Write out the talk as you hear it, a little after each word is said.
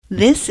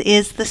This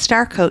is the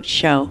Star Coach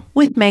Show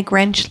with Meg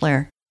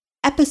Rentschler,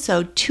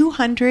 episode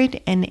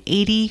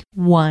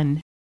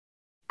 281.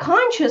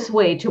 Conscious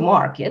way to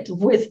market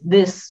with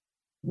this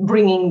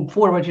bringing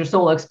forward your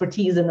soul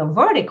expertise in a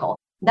vertical.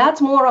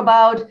 That's more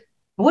about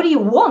what do you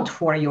want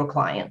for your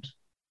client?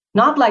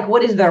 Not like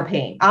what is their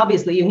pain.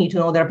 Obviously, you need to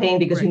know their pain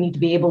because you need to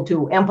be able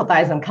to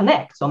empathize and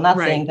connect. So I'm not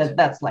saying that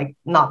that's like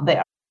not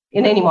there.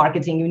 In any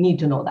marketing, you need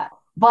to know that.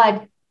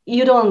 But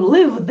you don't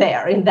live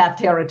there in that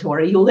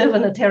territory. You live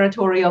in a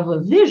territory of a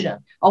vision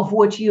of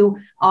what you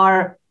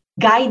are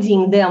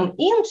guiding them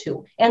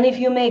into. And if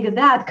you make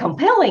that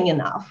compelling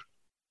enough,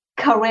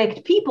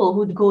 correct people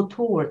would go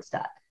towards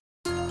that.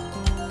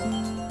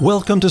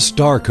 Welcome to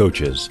Star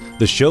Coaches,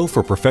 the show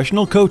for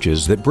professional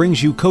coaches that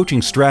brings you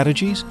coaching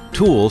strategies,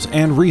 tools,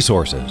 and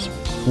resources.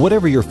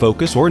 Whatever your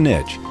focus or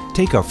niche,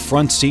 take a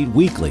front seat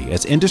weekly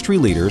as industry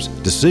leaders,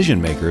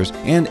 decision makers,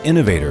 and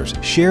innovators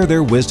share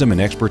their wisdom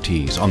and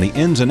expertise on the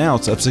ins and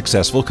outs of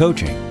successful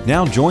coaching.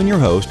 Now join your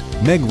host,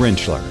 Meg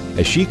Rentschler,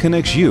 as she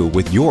connects you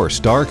with your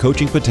star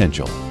coaching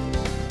potential.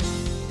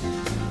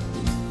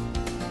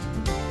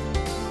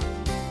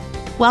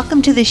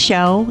 Welcome to the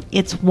show.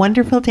 It's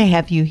wonderful to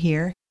have you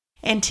here.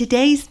 And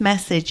today's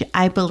message,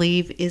 I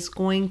believe, is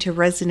going to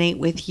resonate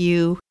with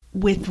you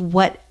with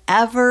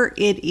whatever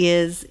it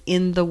is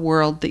in the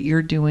world that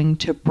you're doing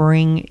to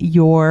bring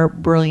your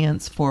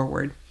brilliance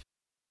forward.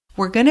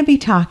 We're going to be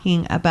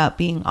talking about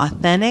being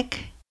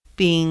authentic,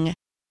 being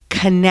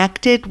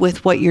connected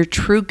with what your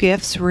true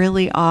gifts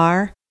really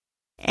are,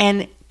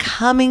 and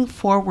coming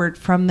forward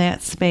from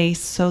that space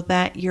so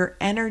that your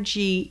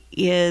energy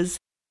is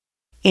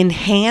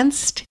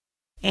enhanced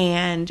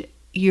and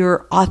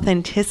your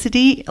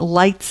authenticity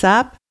lights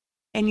up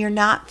and you're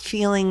not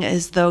feeling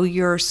as though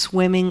you're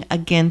swimming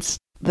against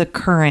the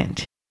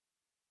current.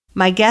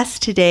 My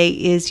guest today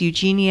is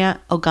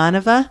Eugenia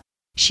Oganova.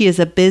 She is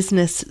a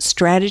business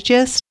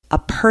strategist, a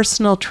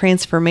personal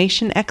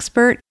transformation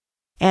expert,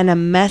 and a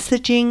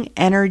messaging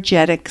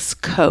energetics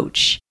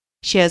coach.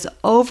 She has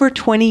over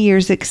 20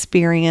 years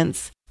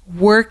experience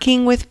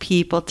working with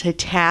people to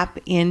tap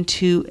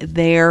into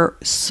their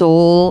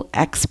soul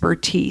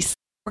expertise.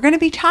 We're going to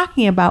be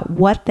talking about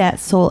what that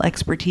soul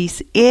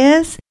expertise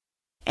is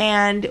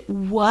and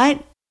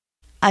what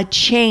a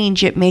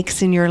change it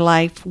makes in your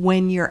life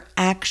when you're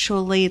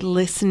actually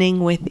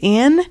listening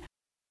within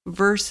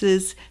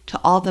versus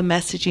to all the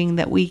messaging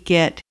that we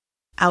get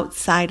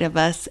outside of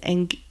us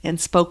and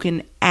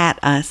spoken at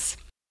us.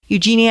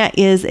 Eugenia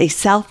is a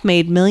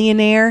self-made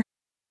millionaire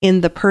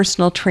in the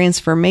personal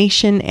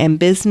transformation and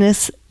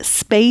business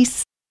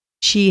space.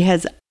 She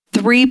has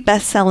 3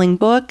 best-selling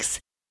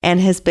books and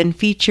has been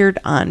featured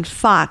on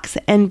Fox,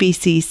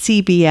 NBC,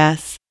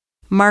 CBS,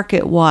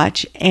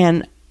 MarketWatch,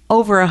 and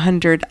over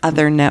 100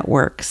 other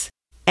networks.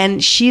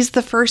 And she's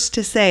the first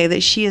to say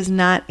that she is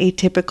not a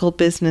typical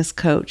business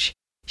coach.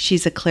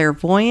 She's a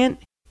clairvoyant.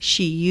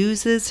 She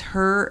uses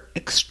her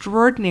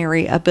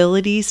extraordinary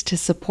abilities to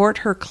support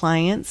her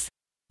clients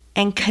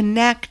and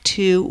connect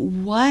to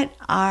what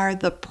are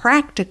the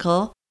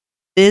practical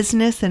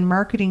business and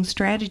marketing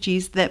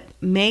strategies that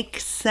make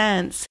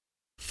sense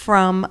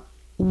from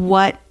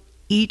what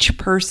each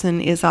person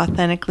is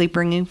authentically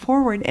bringing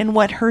forward and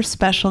what her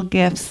special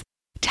gifts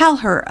tell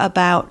her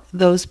about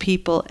those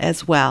people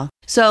as well.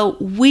 So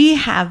we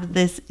have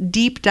this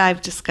deep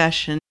dive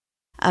discussion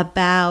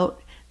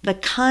about the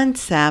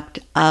concept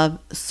of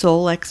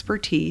soul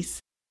expertise.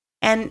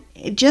 And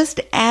just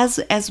as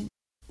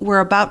we're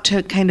about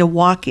to kind of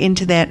walk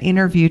into that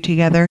interview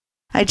together,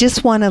 I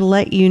just want to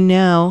let you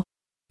know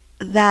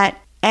that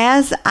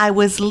as I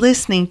was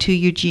listening to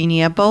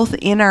Eugenia, both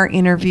in our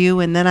interview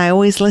and then I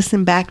always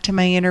listen back to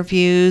my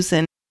interviews,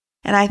 and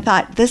I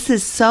thought this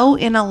is so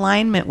in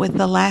alignment with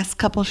the last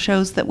couple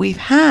shows that we've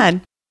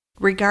had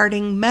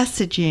regarding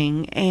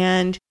messaging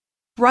and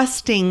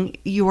trusting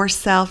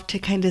yourself to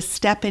kind of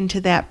step into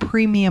that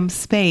premium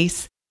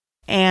space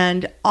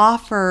and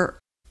offer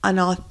an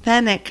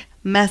authentic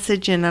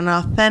message and an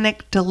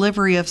authentic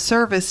delivery of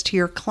service to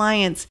your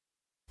clients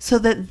so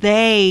that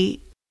they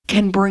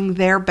can bring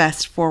their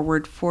best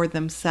forward for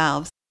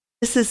themselves.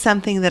 This is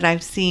something that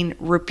I've seen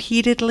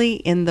repeatedly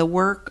in the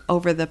work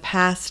over the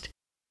past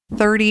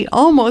 30,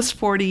 almost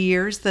 40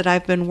 years that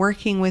I've been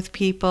working with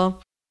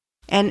people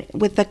and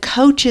with the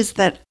coaches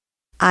that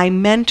I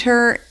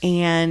mentor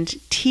and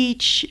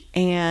teach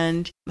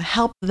and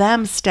help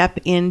them step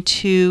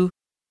into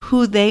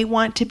who they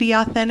want to be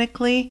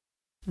authentically.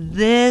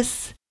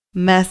 This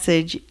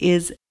message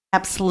is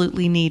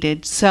absolutely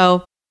needed.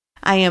 So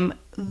I am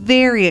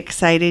very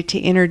excited to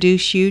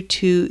introduce you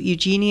to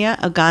Eugenia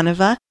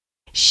Oganova.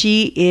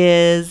 She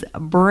is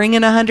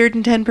bringing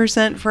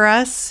 110% for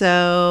us.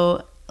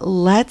 So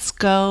let's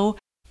go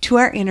to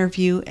our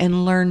interview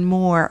and learn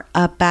more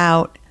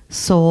about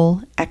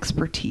soul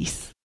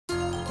expertise.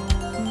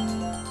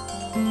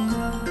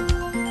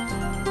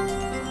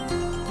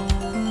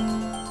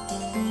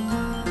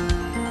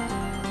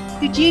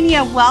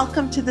 Eugenia,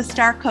 welcome to the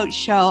Star Coach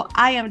Show.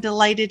 I am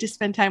delighted to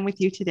spend time with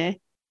you today.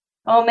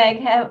 Oh,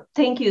 Meg,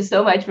 thank you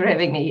so much for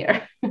having me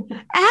here.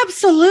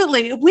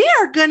 Absolutely. We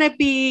are going to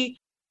be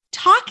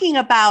talking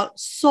about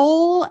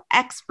soul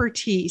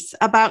expertise,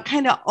 about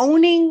kind of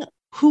owning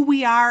who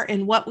we are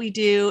and what we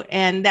do.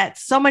 And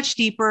that's so much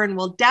deeper. And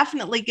we'll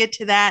definitely get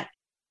to that.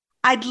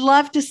 I'd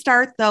love to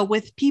start, though,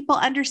 with people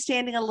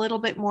understanding a little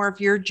bit more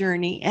of your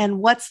journey and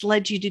what's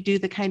led you to do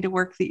the kind of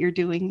work that you're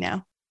doing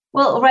now.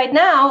 Well, right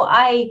now,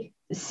 I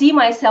see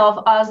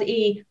myself as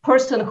a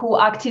person who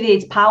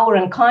activates power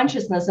and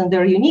consciousness and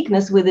their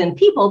uniqueness within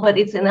people, but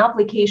it's an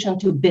application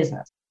to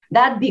business.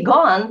 That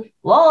began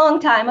long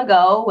time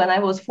ago when I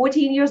was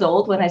 14 years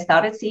old, when I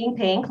started seeing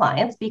paying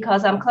clients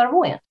because I'm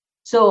clairvoyant.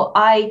 So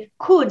I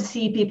could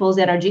see people's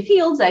energy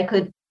fields. I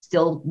could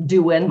still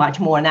do and much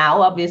more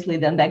now, obviously,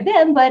 than back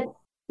then. But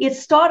it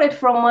started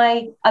from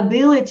my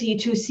ability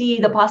to see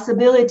the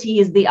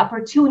possibilities, the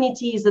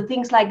opportunities, the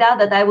things like that,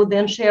 that I would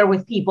then share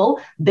with people.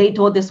 They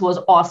thought this was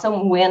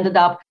awesome. We ended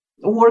up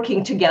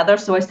working together.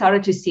 So I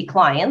started to see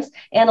clients.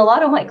 And a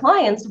lot of my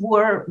clients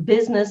were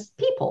business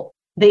people.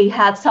 They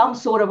had some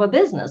sort of a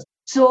business.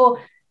 So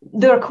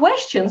their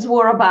questions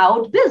were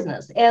about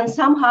business. And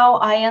somehow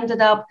I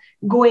ended up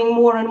going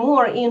more and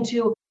more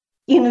into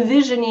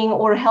envisioning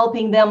or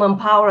helping them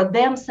empower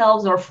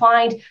themselves or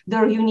find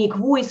their unique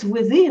voice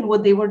within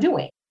what they were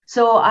doing.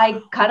 So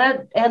I kind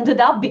of ended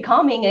up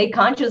becoming a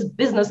conscious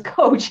business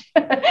coach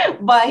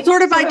by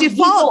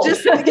default.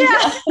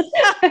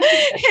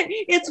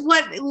 It's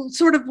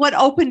what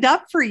opened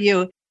up for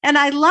you. And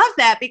I love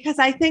that because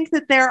I think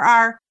that there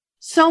are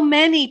so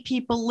many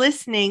people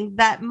listening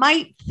that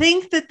might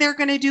think that they're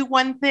going to do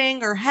one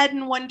thing or head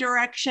in one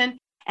direction.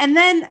 And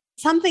then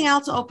something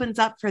else opens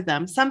up for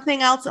them.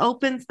 Something else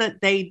opens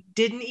that they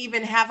didn't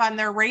even have on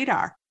their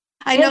radar.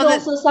 I know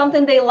that's also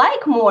something they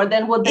like more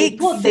than what they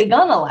thought they're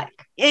gonna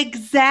like.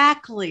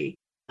 Exactly.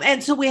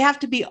 And so we have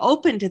to be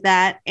open to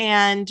that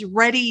and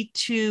ready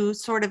to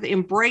sort of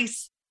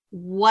embrace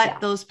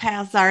what those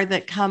paths are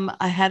that come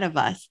ahead of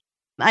us.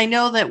 I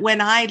know that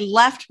when I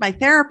left my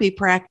therapy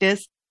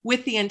practice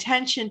with the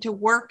intention to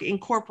work in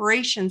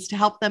corporations to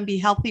help them be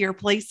healthier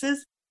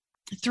places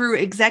through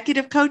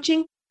executive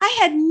coaching, I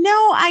had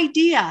no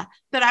idea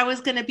that I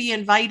was going to be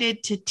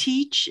invited to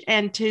teach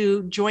and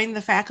to join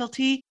the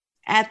faculty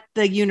at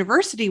the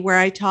university where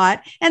I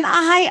taught. And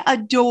I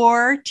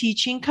adore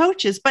teaching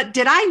coaches. But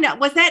did I know,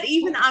 was that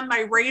even on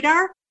my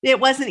radar? It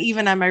wasn't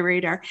even on my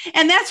radar.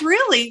 And that's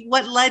really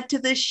what led to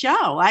this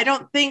show. I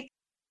don't think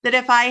that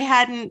if I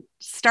hadn't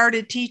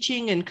started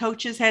teaching and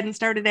coaches hadn't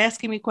started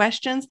asking me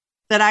questions,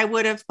 that I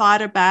would have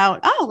thought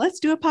about,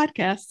 let's do a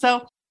podcast.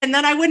 So, and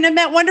then I wouldn't have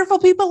met wonderful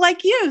people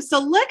like you. So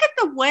look at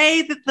the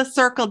way that the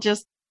circle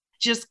just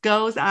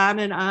goes on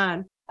and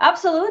on.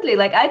 Absolutely.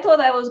 Like I thought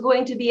I was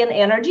going to be an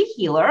energy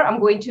healer. I'm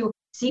going to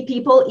see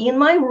people in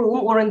my room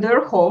or in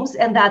their homes,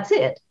 and that's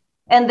it.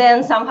 And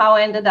then somehow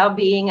I ended up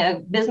being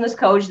a business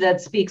coach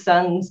that speaks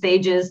on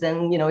stages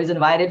and, is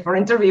invited for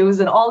interviews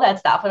and all that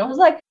stuff. And I was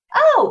like,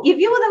 if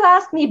you would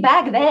have asked me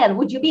back then,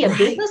 would you be a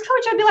business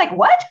coach? I'd be like,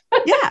 what?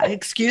 Yeah.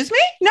 Excuse me?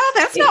 No,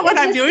 that's not what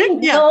I'm doing.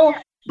 No,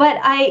 but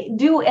I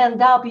do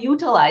end up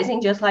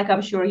utilizing, just like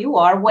I'm sure you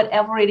are,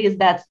 whatever it is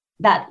that's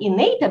that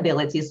innate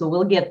ability. So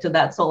we'll get to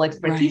that soul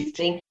expertise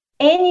thing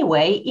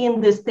anyway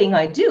in this thing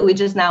I do. It's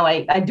just now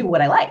I do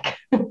what I like.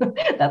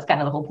 That's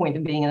kind of the whole point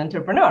of being an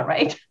entrepreneur,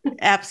 right?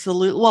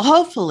 Absolutely. Well,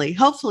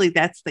 hopefully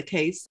that's the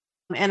case.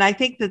 And I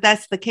think that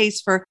that's the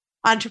case for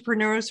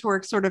entrepreneurs who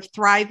are sort of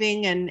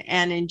thriving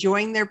and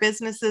enjoying their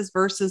businesses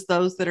versus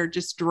those that are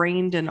just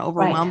drained and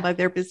overwhelmed by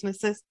their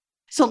businesses.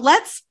 So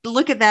let's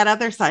look at that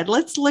other side.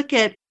 Let's look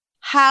at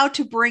how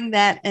to bring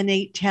that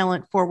innate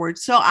talent forward.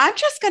 So I'm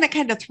just going to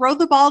kind of throw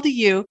the ball to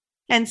you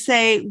and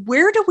say,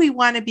 where do we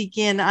want to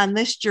begin on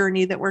this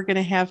journey that we're going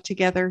to have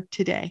together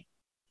today?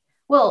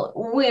 Well,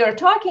 we are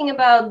talking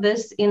about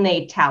this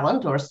innate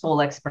talent or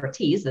soul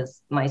expertise,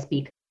 as I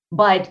speak,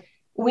 but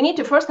we need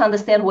to first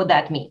understand what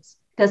that means.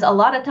 Because a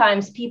lot of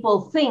times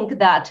people think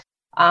that,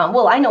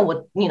 I know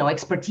what,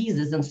 expertise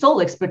is, and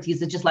soul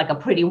expertise is just like a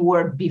pretty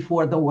word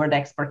before the word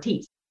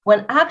expertise.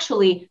 When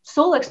actually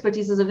soul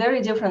expertise is a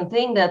very different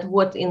thing than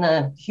what in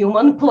a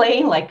human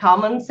plane, like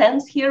common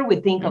sense here, we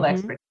think of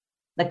expertise.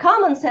 The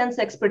common sense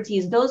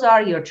expertise, those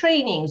are your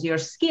trainings, your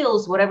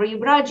skills, whatever you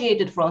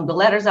graduated from, the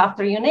letters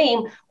after your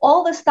name,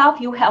 all the stuff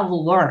you have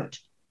learned.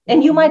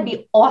 And you might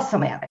be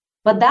awesome at it.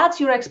 But that's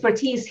your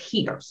expertise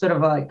here, sort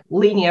of a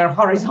linear,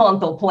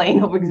 horizontal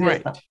plane of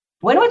existence. Right.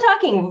 When we're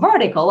talking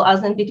vertical,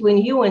 as in between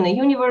you and the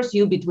universe,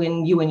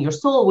 between you and your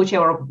soul,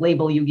 whichever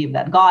label you give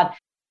that God,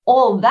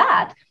 all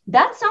that,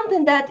 that's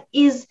something that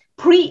is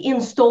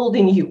pre-installed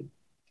in you.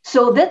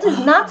 So that is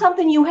not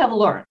something you have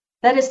learned.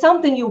 That is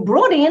something you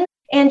brought in,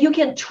 and you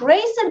can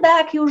trace it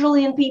back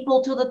usually in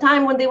people to the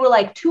time when they were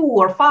like 2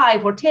 or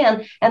 5 or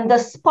 10, and the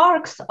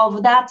sparks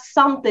of that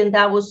something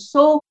that was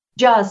so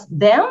just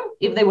them,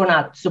 if they were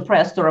not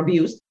suppressed or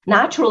abused,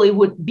 naturally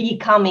would be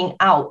coming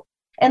out.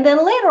 And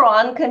then later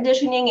on,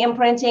 conditioning,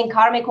 imprinting,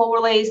 karmic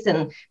overlays,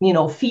 and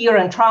fear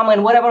and trauma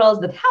and whatever else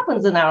that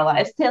happens in our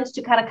lives tends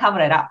to kind of cover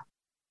it up.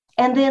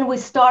 And then we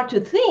start to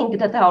think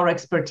that our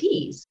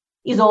expertise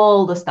is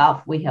all the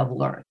stuff we have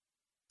learned.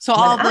 So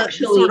When all the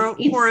actually, sort of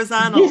it's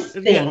horizontal, this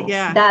thing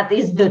that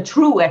is the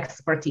true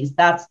expertise.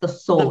 That's the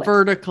soul. The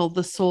vertical,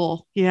 the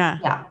soul. Yeah.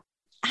 Yeah.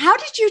 How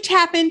did you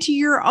tap into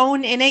your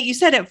own innate? You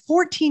said at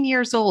 14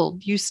 years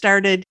old, you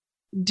started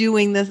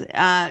doing this,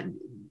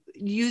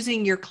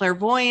 using your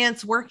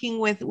clairvoyance, working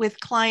with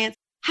clients.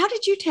 How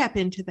did you tap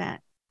into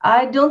that?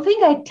 I don't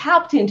think I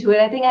tapped into it.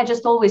 I think I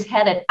just always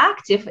had it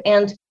active.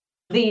 And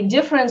the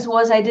difference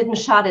was I didn't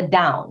shut it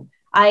down.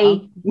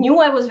 I knew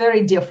I was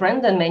very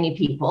different than many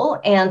people.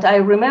 And I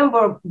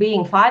remember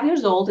being 5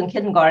 years old in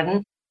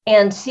kindergarten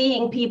and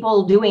seeing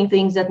people doing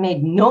things that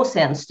made no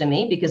sense to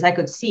me because I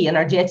could see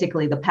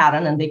energetically the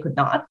pattern and they could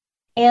not.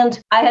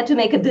 And I had to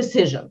make a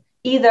decision.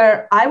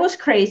 Either I was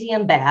crazy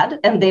and bad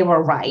and they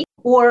were right,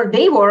 or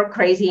they were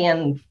crazy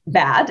and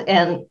bad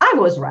and I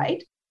was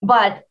right.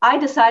 But I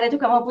decided to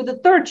come up with a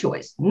third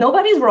choice.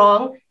 Nobody's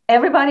wrong.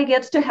 Everybody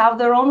gets to have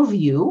their own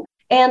view.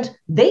 And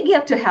they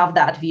get to have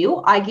that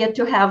view. I get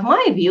to have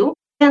my view.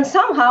 And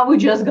somehow we're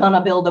just going to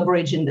build a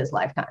bridge in this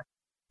lifetime.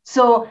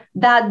 So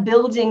that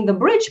building the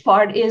bridge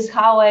part is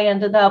how I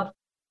ended up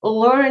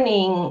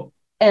learning.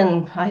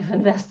 And I've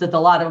invested a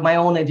lot of my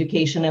own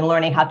education in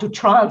learning how to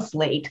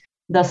translate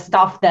the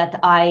stuff that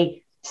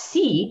I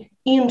see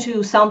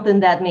into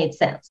something that made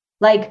sense.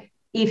 Like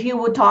if you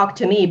would talk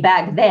to me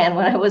back then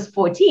when I was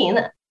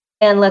 14,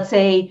 and let's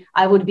say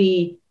I would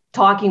be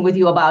talking with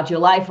you about your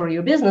life or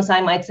your business, I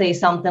might say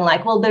something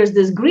like, well, there's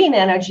this green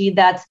energy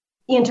that's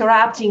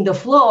interrupting the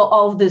flow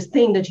of this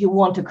thing that you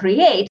want to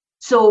create.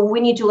 So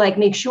we need to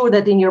make sure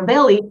that in your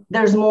belly,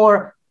 there's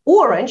more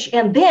orange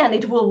and then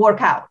it will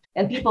work out.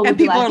 And people would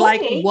be like, are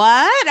like, okay.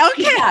 What?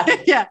 Okay.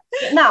 Exactly. Yeah.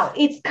 Now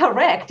it's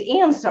correct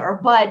answer,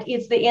 but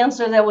it's the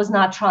answer that was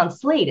not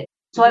translated.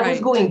 So I was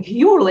going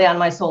purely on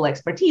my soul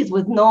expertise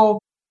with no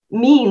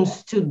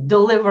means to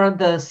deliver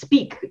the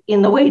speak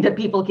in the way that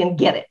people can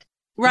get it.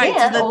 Right.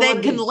 Then, so that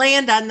they can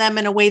land on them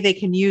in a way they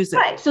can use it.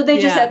 Right. So they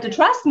just had to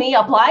trust me,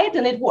 apply it,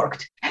 and it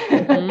worked.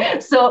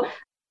 Mm-hmm. So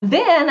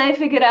then I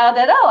figured out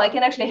that, I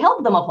can actually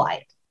help them apply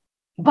it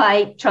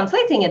by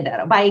translating it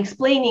better, by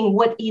explaining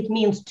what it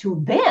means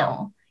to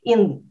them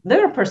in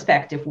their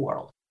perspective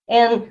world.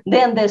 And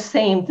then the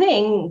same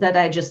thing that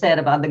I just said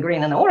about the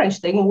green and orange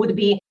thing would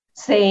be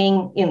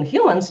saying in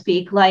human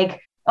speak, like,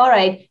 all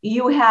right,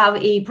 you have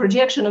a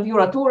projection of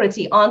your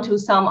authority onto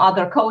some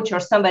other coach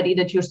or somebody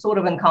that you're sort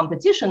of in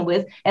competition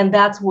with. And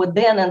that's what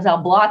then ends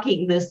up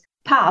blocking this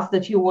path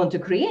that you want to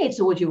create.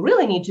 So what you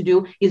really need to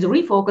do is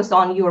refocus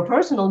on your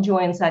personal joy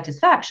and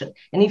satisfaction.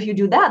 And if you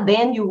do that,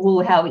 then you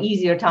will have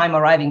easier time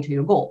arriving to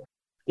your goal.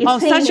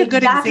 It's such a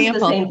good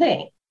example. The same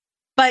thing.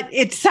 But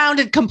it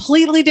sounded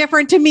completely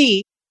different to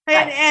me.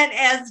 And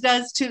as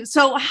does too.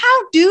 So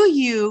how do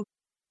you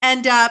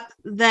end up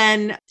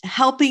then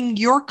helping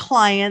your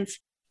clients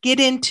get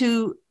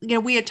into,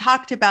 we had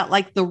talked about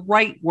the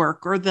right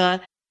work or the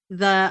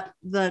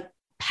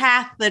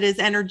path that is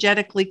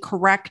energetically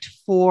correct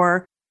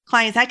for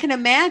clients. I can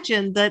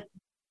imagine that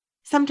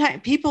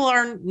sometimes people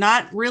are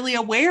not really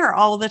aware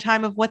all the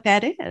time of what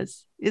that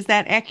is. Is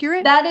that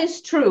accurate? That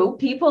is true.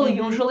 People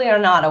usually are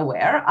not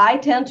aware. I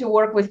tend to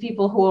work with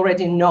people who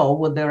already know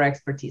what their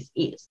expertise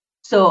is.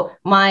 So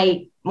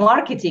my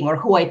marketing, or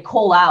who I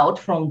call out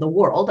from the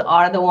world,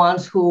 are the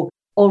ones who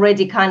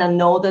already kind of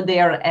know that they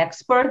are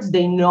experts.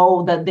 They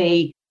know that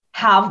they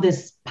have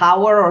this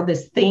power or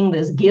this thing,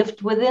 this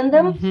gift within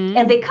them. Mm-hmm.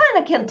 And they kind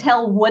of can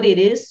tell what it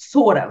is,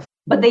 sort of.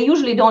 But they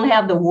usually don't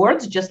have the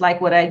words, just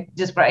like what I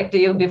described to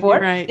you before.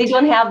 Right. They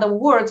don't have the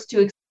words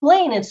to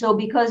explain it. So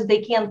because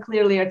they can't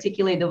clearly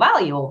articulate the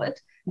value of it,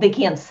 they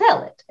can't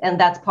sell it. And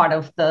that's part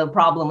of the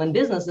problem in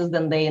businesses.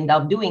 Then they end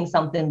up doing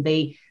something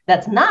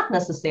that's not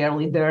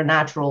necessarily their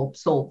natural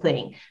soul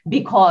thing,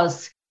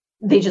 because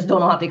they just don't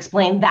know how to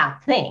explain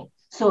that thing.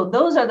 So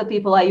those are the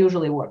people I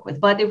usually work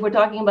with. But if we're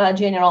talking about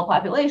general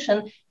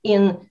population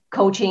in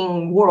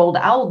coaching world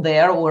out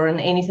there or in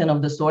anything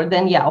of the sort,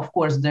 then yeah, of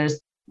course, there's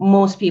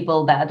most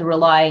people that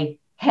rely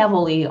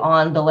heavily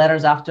on the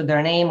letters after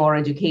their name or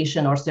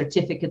education or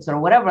certificates or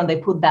whatever, and they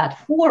put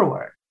that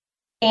forward.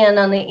 And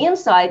on the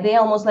inside, they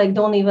almost they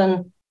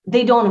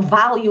don't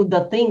value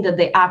the thing that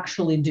they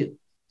actually do.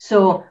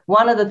 So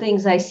one of the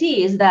things I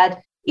see is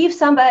that if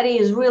somebody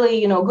is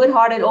really,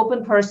 good-hearted,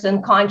 open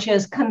person,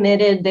 conscious,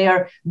 committed,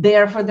 they're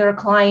there for their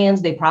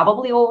clients, they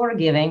probably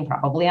overgiving,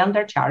 probably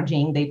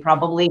undercharging, they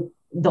probably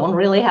don't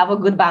really have a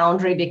good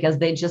boundary because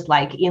they just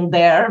in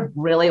there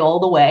really all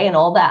the way and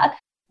all that.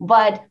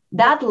 But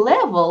that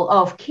level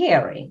of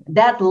caring,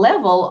 that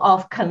level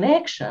of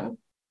connection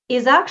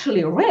is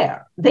actually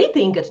rare. They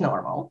think it's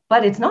normal,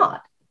 but it's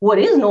not. What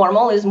is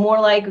normal is more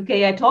like,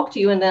 okay, I talked to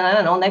you and then, I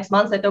don't know, next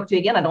month I talk to you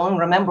again. I don't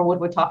remember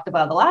what we talked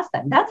about the last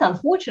time. That's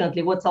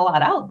unfortunately what's a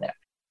lot out there.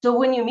 So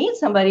when you meet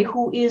somebody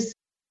who is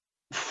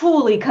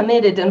fully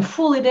committed and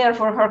fully there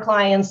for her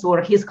clients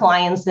or his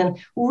clients and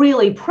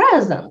really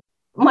present,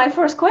 my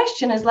first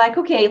question is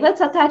okay, let's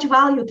attach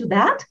value to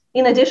that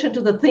in addition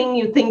to the thing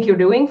you think you're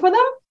doing for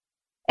them.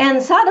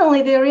 And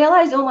suddenly they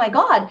realize, oh my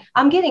God,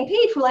 I'm getting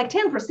paid for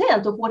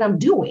 10% of what I'm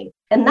doing.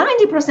 And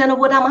 90% of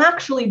what I'm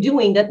actually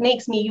doing that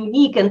makes me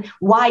unique and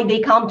why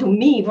they come to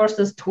me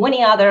versus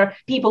 20 other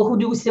people who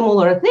do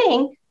similar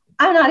thing,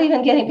 I'm not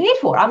even getting paid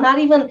for. I'm not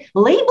even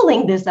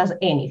labeling this as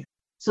anything.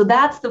 So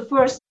that's the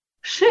first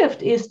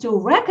shift, is to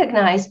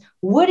recognize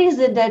what is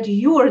it that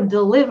you're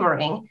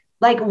delivering.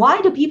 Like,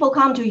 why do people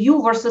come to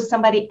you versus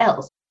somebody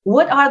else?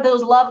 What are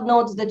those love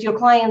notes that your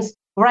clients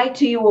write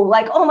to you?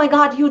 Like, oh my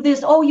God, you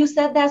this, oh, you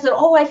said that, or,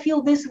 oh, I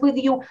feel this with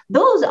you.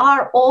 Those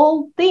are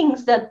all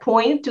things that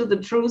point to the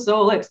true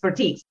soul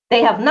expertise.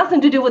 They have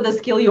nothing to do with the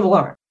skill you've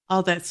learned.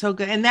 Oh, that's so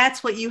good. And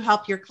that's what you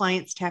help your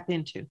clients tap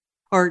into.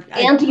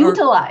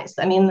 Utilize.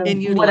 I mean,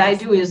 utilize. What I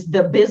do is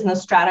the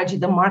business strategy,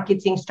 the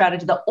marketing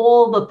strategy,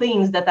 all the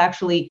things that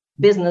actually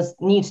business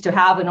needs to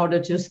have in order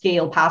to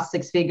scale past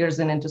 6 figures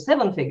and into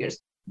 7 figures,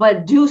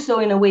 but do so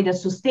in a way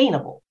that's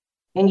sustainable.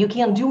 And you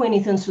can't do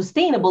anything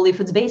sustainable if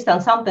it's based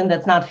on something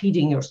that's not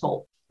feeding your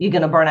soul. You're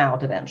going to burn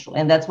out eventually.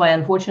 And that's why,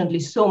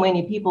 unfortunately, so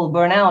many people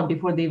burn out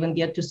before they even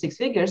get to 6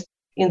 figures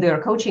in their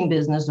coaching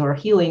business or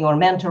healing or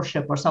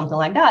mentorship or something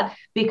like that,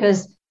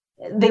 because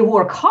they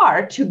work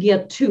hard to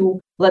get to,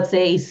 let's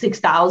say,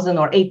 6,000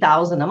 or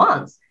 8,000 a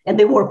month. And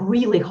they work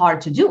really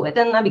hard to do it.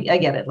 And I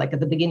get it. Like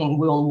at the beginning,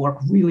 we all work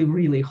really,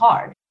 really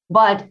hard.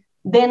 But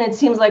then it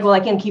seems like, well,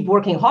 I can keep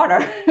working harder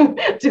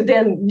to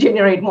then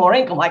generate more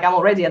income. Like I'm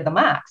already at the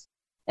max.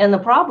 And the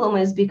problem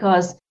is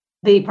because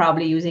they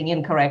probably using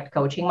incorrect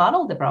coaching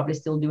model. They're probably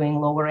still doing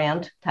lower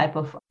end type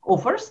of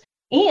offers.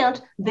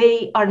 And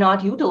they are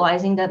not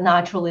utilizing that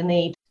natural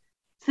innate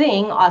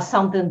thing as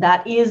something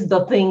that is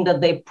the thing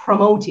that they're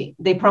promoting.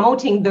 They're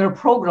promoting their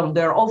program,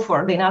 their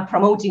offer. They're not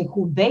promoting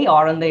who they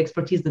are and the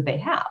expertise that they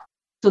have.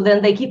 So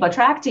then they keep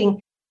attracting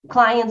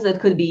clients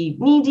that could be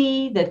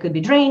needy, that could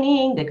be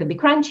draining, that could be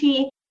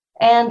crunchy,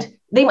 and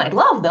they might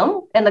love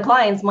them and the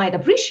clients might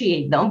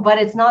appreciate them, but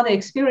it's not an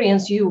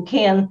experience you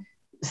can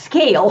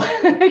scale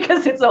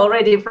because it's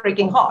already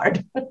freaking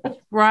hard.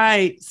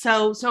 Right.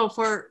 So if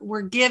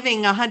we're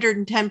giving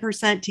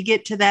 110% to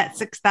get to that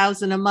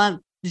 6,000 a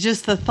month,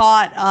 just the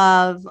thought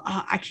of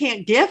I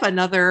can't give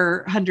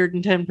another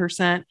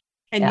 110%.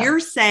 And you're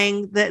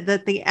saying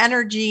that the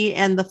energy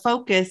and the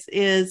focus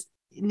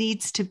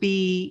needs to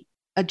be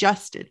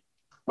adjusted.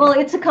 Well,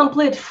 it's a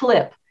complete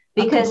flip,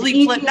 because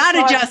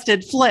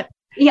adjusted, flip.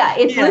 Yeah,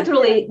 it's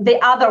literally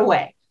the other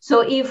way.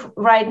 So if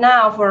right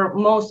now, for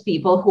most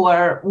people who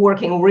are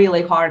working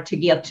really hard to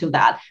get to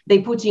that,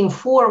 they're putting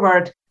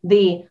forward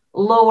the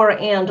lower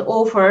end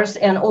offers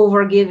and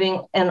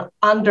overgiving and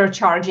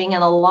undercharging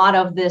and a lot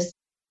of this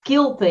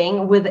skill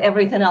thing with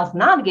everything else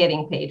not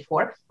getting paid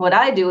for. What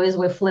I do is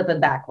we flip it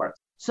backwards.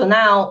 So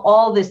now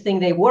all this thing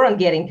they weren't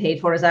getting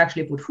paid for is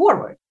actually put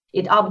forward.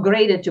 It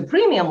upgraded to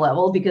premium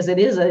level because it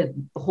is a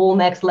whole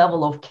next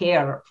level of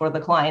care for the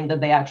client that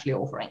they're actually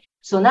offering.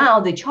 So now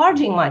they're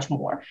charging much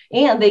more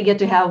and they get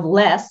to have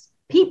less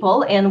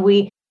people, and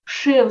we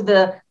shift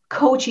the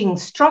coaching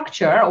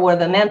structure or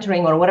the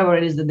mentoring or whatever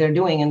it is that they're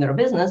doing in their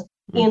business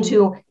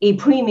into a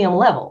premium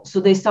level. So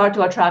they start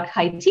to attract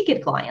high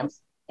ticket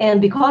clients. And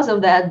because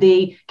of that,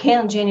 they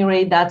can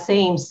generate that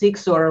same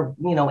 6 or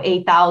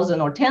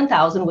 8,000 or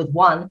 10,000 with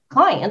one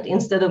client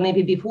instead of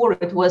maybe before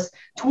it was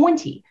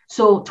 20.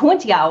 So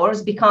 20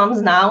 hours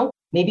becomes now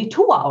maybe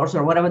 2 hours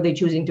or whatever they're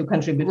choosing to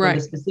contribute to the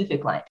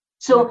specific client.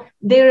 So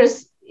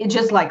there's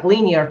just like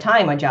linear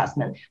time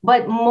adjustment.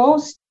 But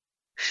most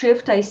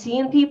shift I see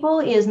in people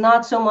is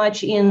not so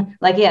much in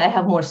like, I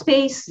have more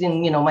space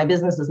and, my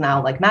business is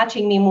now like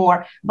matching me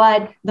more,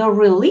 but the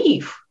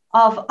relief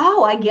of,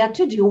 I get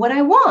to do what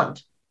I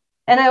want.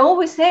 And I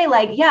always say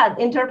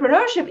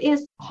entrepreneurship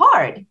is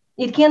hard.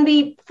 It can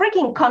be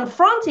freaking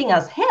confronting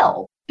as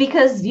hell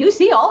because you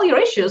see all your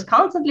issues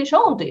constantly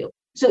shown to you.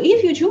 So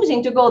if you're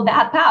choosing to go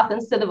that path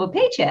instead of a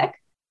paycheck,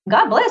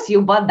 God bless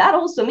you, but that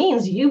also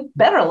means you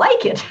better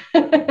like it.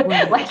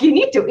 Like you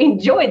need to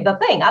enjoy the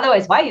thing.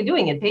 Otherwise, why are you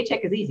doing it?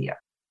 Paycheck is easier.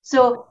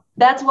 So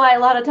that's why a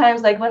lot of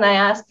times, like when I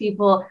ask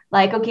people,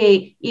 like,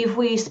 okay, if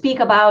we speak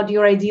about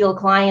your ideal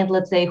client,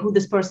 let's say who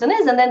this person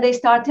is, and then they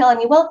start telling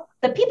me, well,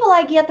 the people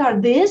I get are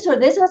this or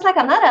this. And it's like,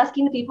 I'm not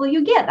asking the people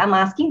you get. I'm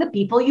asking the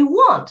people you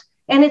want.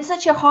 And it's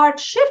such a hard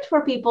shift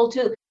for people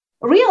to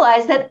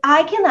realize that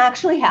I can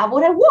actually have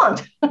what I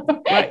want.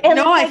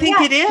 I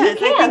think it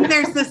is. I think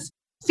there's this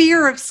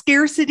fear of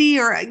scarcity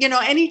or,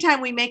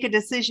 anytime we make a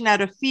decision out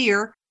of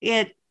fear,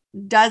 it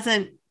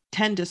doesn't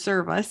tend to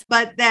serve us,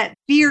 but that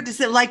fear to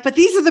say but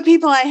these are the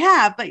people I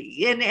have, but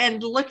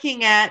and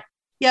looking at,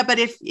 but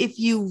if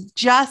you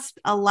just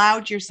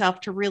allowed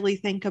yourself to really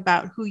think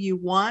about who you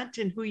want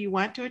and who you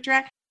want to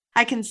attract,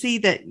 I can see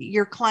that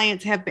your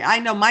clients I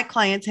know my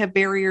clients have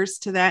barriers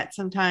to that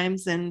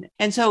sometimes. And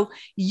so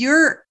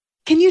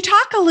can you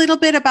talk a little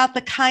bit about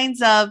the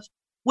kinds of,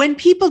 when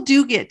people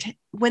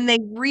when they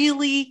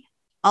really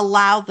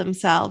allow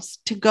themselves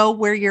to go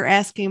where you're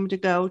asking them to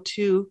go,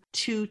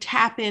 to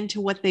tap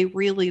into what they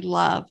really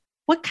love,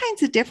 what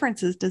kinds of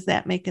differences does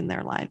that make in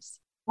their lives?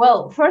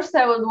 Well, first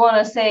I would want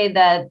to say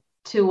that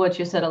to what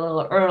you said a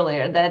little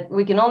earlier, that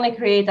we can only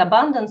create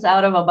abundance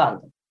out of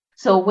abundance.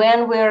 So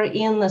when we're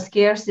in the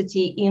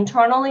scarcity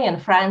internally and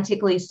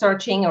frantically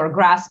searching or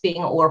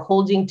grasping or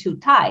holding too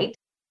tight,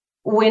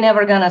 we're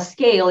never going to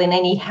scale in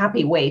any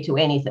happy way to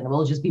anything.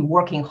 We'll just be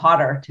working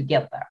harder to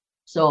get there.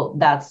 So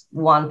that's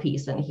one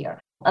piece in here.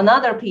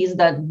 Another piece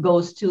that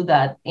goes to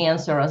that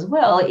answer as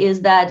well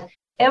is that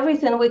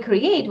everything we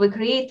create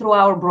through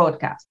our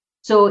broadcast.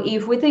 So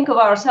if we think of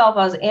ourselves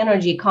as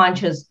energy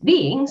conscious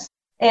beings,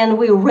 and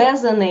we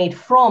resonate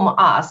from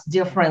us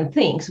different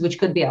things, which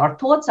could be our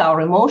thoughts,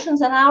 our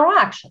emotions, and our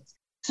actions.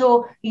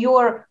 So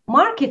your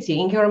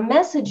marketing, your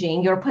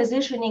messaging, your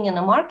positioning in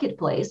the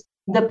marketplace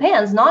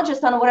depends not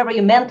just on whatever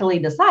you mentally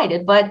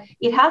decided, but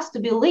it has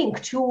to be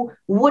linked to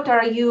what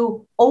are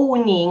you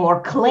owning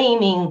or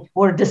claiming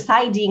or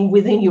deciding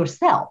within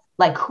yourself.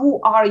 Like,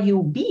 who are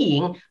you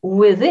being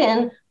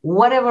within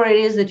whatever it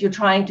is that you're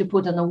trying to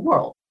put in the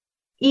world?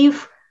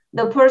 If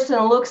the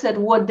person looks at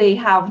what they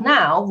have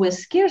now with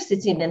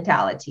scarcity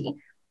mentality,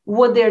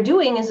 what they're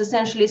doing is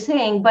essentially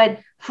saying, but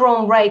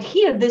from right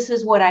here, this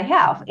is what I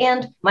have.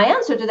 And my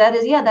answer to that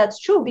is, yeah, that's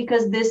true,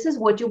 because this is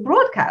what you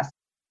broadcast.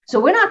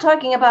 So we're not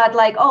talking about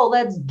like, oh,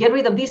 let's get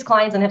rid of these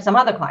clients and have some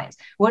other clients.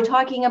 We're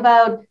talking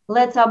about,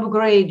 let's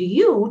upgrade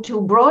you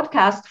to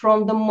broadcast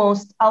from the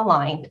most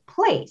aligned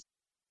place.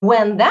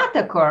 When that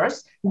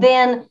occurs,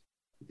 then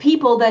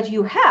people that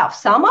you have,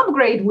 some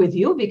upgrade with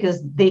you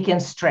because they can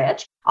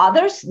stretch,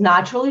 others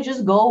naturally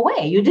just go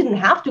away. You didn't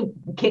have to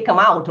kick them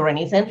out or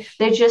anything.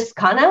 They just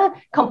kind of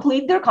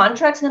complete their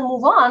contracts and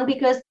move on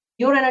because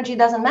your energy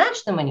doesn't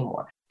match them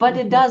anymore. But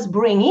it does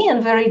bring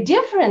in very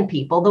different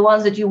people, the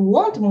ones that you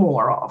want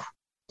more of.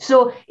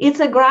 So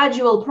it's a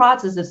gradual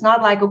process. It's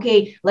not like,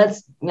 okay,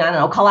 let's,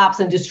 collapse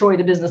and destroy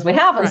the business we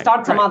have and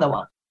start some other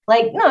one.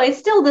 Like, no, it's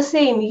still the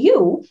same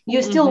you.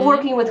 You're still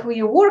working with who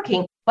you're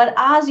working. But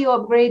as you're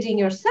upgrading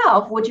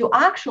yourself, what you're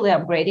actually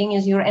upgrading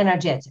is your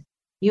energetic.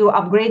 You're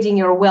upgrading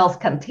your wealth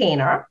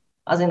container,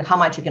 as in how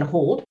much you can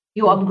hold.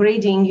 You're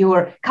upgrading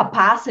your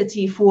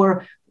capacity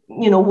for,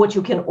 what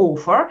you can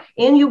offer.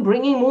 And you're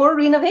bringing more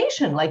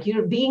innovation, like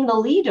you're being the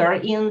leader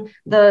in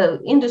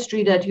the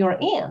industry that you're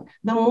in.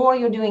 The more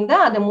you're doing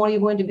that, the more you're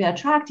going to be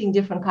attracting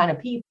different kind of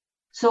people.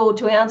 So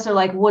to answer,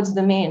 like, what's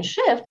the main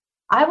shift?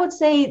 I would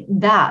say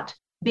that,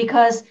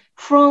 because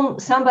from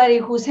somebody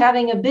who's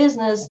having a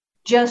business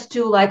just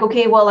to like,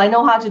 okay, well, I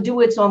know how to do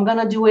it, so I'm going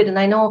to do it. And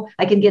I know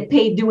I can get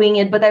paid doing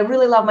it, but I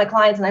really love my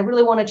clients and I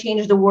really want to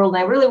change the world.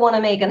 And I really want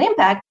to make an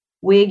impact.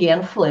 We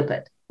again flip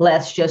it.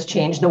 Let's just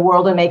change the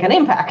world and make an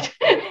impact.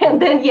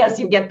 And then, yes,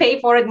 you get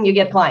paid for it and you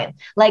get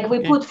clients. Like, we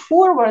put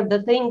forward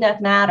the thing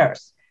that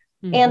matters.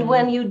 And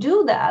when you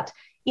do that,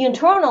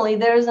 internally,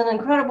 there's an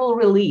incredible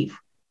relief.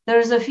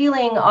 There's a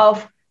feeling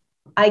of,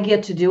 I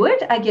get to do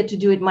it. I get to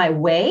do it my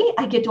way.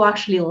 I get to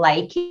actually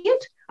like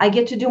it. I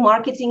get to do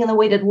marketing in a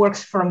way that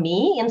works for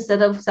me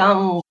instead of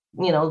some,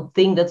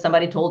 thing that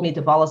somebody told me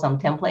to follow some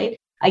template.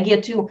 I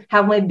get to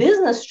have my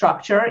business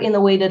structure in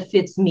a way that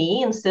fits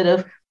me instead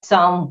of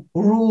some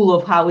rule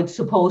of how it's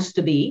supposed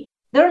to be.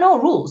 There are no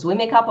rules. We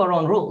make up our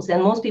own rules.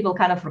 And most people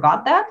kind of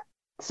forgot that.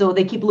 So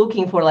they keep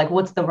looking for like,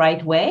 what's the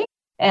right way?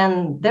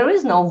 And there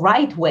is no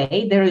right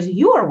way. There is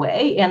your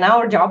way. And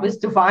our job is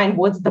to find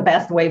what's the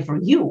best way for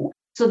you.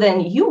 So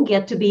then you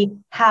get to be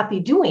happy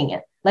doing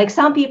it. Like,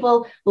 some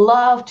people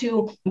love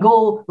to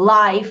go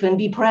live and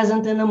be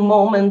present in a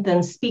moment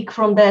and speak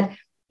from that,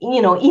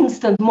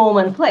 instant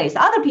moment place.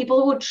 Other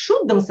people would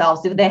shoot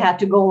themselves if they had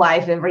to go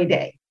live every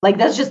day. Like,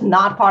 that's just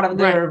not part of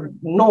their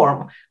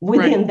norm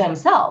within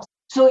themselves.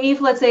 So if,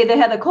 let's say, they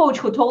had a coach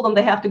who told them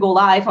they have to go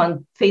live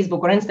on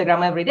Facebook or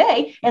Instagram every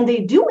day, and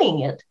they're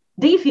doing it,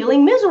 they're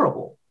feeling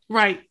miserable.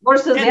 Right.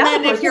 Versus and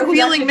then if you're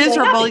feeling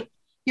miserable,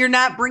 you're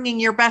not bringing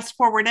your best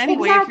forward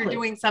anyway. Exactly. If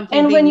you're doing something.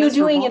 And when you're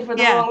doing it for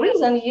the wrong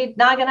reason, you're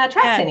not going to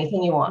attract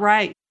anything you want.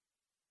 Right.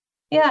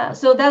 Yeah.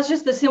 So that's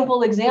just a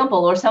simple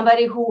example. Or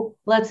somebody who,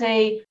 let's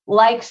say,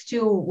 likes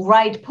to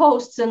write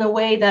posts in a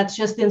way that's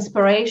just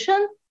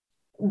inspiration.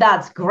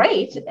 That's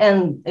great.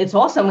 And it's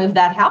awesome if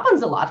that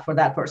happens a lot for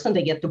that person.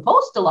 They get to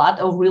post a lot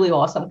of really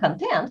awesome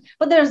content.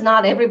 But there's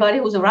not everybody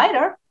who's a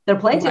writer. There are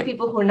plenty of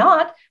people who are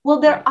not. Well,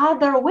 there are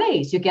other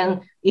ways. You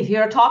can, if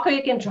you're a talker,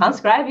 you can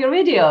transcribe your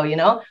video,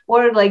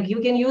 or like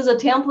you can use a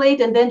template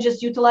and then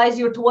just utilize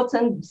your thoughts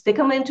and stick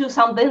them into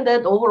something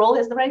that overall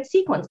has the right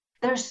sequence.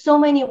 There's so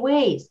many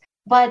ways.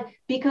 But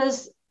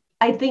because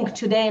I think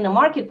today in the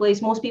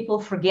marketplace, most people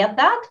forget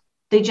that.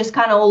 They just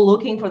kind of all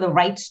looking for the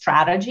right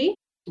strategy.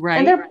 Right.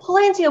 And there are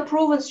plenty of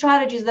proven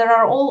strategies that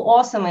are all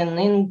awesome. And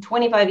in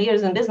 25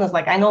 years in business,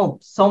 like, I know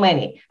so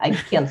many. I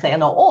can't say I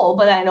know all,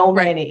 but I know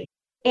many.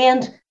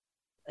 And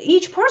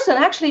each person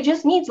actually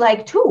just needs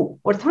like 2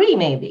 or 3,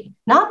 maybe,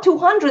 not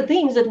 200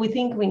 things that we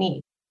think we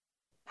need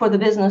for the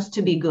business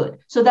to be good.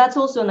 So that's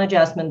also an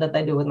adjustment that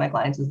I do with my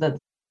clients, is that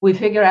we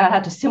figure out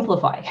how to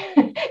simplify.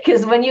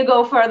 Because when you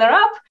go further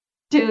up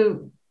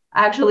to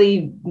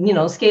actually,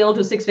 scale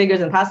to 6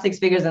 figures and past 6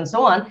 figures and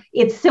so on,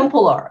 it's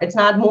simpler. It's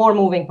not more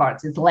moving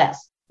parts. It's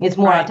less. It's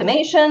more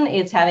automation.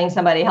 It's having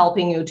somebody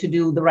helping you to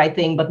do the right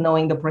thing, but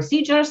knowing the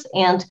procedures.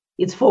 And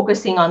it's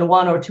focusing on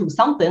 1 or 2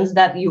 somethings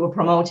that you were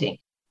promoting.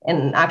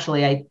 And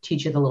actually, I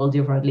teach it a little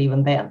differently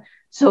even then.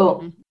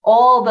 So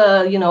all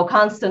the,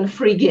 constant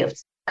free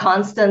gifts,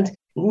 constant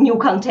new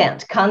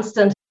content,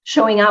 constant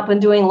showing up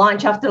and doing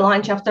lunch after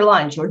lunch after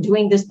lunch, or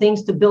doing these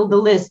things to build the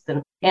list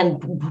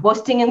and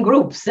posting in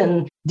groups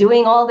and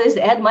doing all this,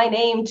 add my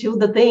name to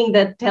the thing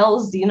that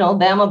tells,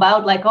 them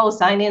about like, oh,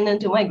 sign in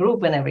into my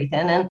group and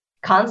everything. And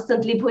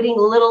constantly putting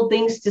little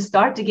things to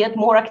start to get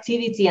more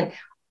activity and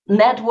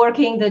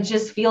networking that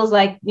just feels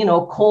like,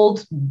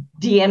 cold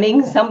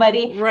DMing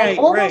somebody. Right, and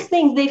all right. those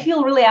things, they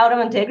feel really out of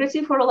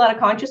integrity for a lot of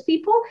conscious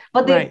people,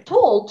 but they're Right.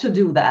 told to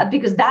do that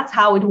because that's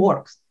how it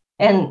works.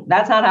 And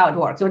that's not how it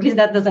works. Or at least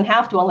that doesn't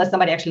have to unless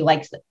somebody actually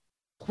likes it.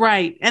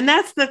 Right. And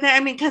that's the thing. I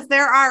mean, because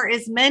there are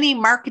as many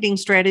marketing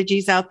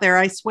strategies out there,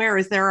 I swear,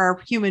 as there are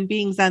human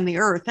beings on the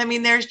earth. I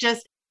mean,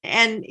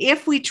 and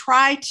if we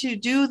try to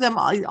do them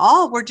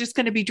all, we're just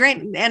going to be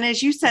drained. And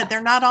as you said,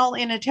 they're not all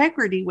in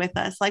integrity with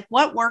us. Like,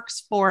 what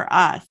works for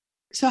us?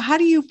 So how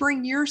do you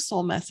bring your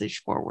soul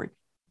message forward?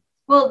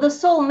 Well, the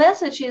soul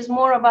message is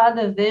more about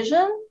the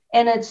vision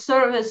and it's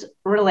service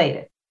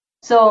related.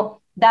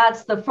 So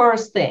that's the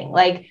first thing.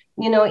 Like,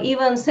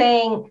 even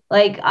saying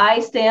like, I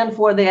stand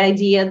for the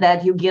idea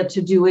that you get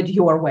to do it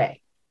your way.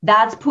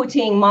 That's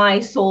putting my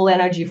soul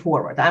energy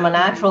forward. I'm a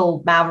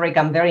natural maverick.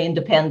 I'm very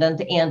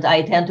independent, and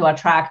I tend to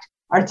attract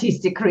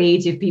artistic,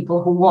 creative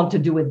people who want to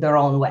do it their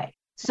own way.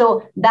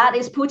 So that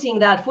is putting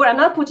that forward. I'm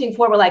not putting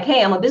forward like,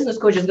 hey, I'm a business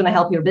coach who's going to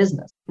help your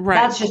business. Right.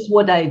 That's just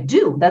what I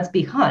do. That's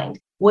behind.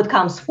 What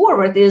comes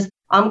forward is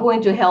I'm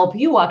going to help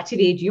you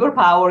activate your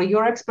power,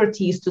 your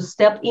expertise to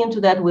step into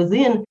that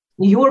within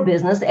your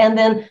business and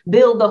then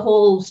build the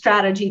whole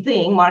strategy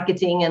thing,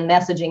 marketing and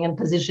messaging and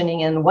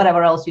positioning and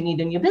whatever else you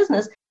need in your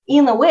business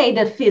in a way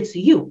that fits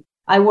you.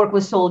 I work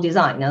with soul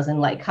design, as in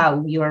like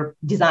how you're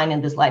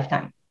designing this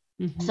lifetime.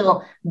 Mm-hmm.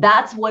 So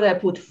that's what I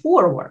put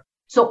forward.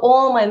 So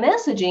all my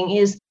messaging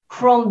is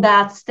from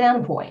that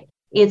standpoint.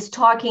 It's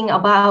talking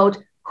about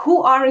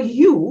who are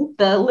you,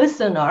 the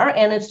listener,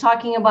 and it's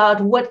talking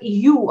about what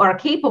you are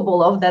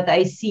capable of that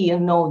I see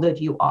and know that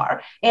you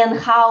are, and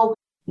how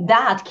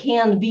that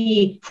can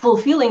be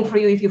fulfilling for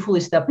you if you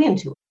fully step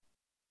into it.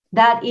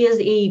 That is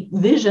a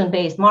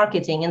vision-based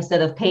marketing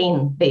instead of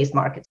pain-based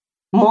marketing.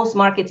 Most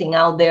marketing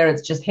out there,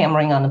 it's just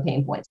hammering on the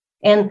pain points.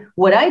 And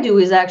what I do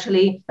is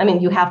actually,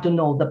 you have to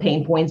know the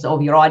pain points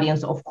of your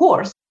audience, of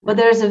course, but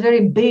there's a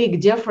very big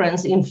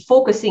difference in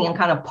focusing and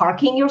kind of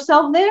parking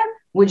yourself there,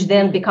 which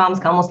then becomes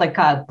almost like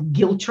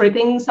guilt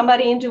tripping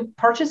somebody into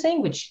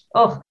purchasing, which,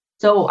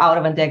 so out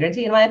of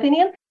integrity, in my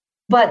opinion.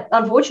 But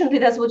unfortunately,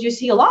 that's what you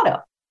see a lot of.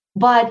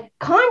 But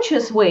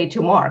conscious way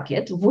to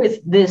market with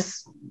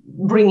this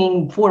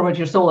bringing forward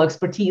your soul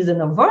expertise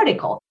in a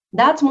vertical,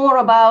 that's more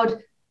about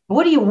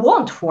what do you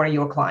want for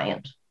your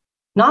client?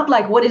 Not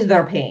like what is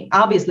their pain.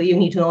 Obviously, you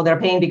need to know their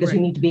pain because Right.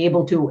 you need to be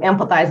able to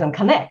empathize and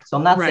connect. So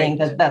I'm not saying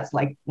that that's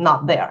like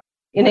not there.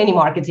 In any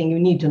marketing, you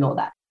need to know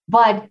that.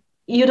 But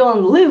you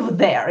don't live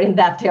there in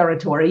that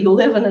territory. You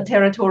live in a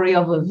territory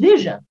of a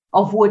vision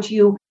of what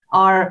you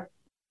are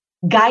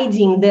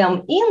guiding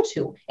them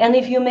into. And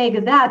if you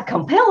make that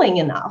compelling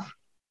enough,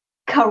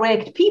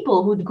 correct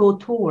people would go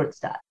towards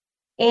that.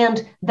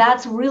 And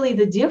that's really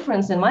the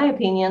difference, in my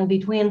opinion,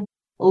 between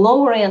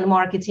lower end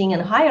marketing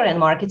and higher end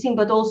marketing,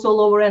 but also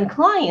lower end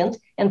client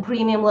and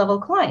premium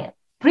level client.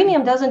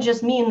 Premium doesn't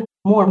just mean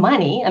more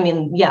money.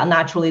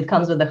 Naturally it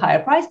comes with a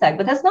higher price tag,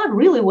 but that's not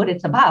really what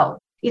it's about.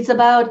 It's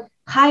about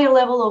higher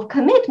level of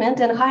commitment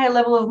and higher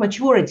level of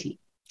maturity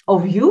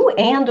of you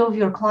and of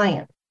your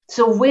client.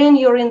 So when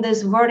you're in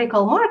this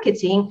vertical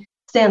marketing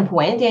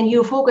standpoint and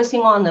you're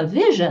focusing on the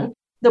vision,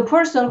 the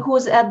person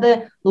who's at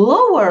the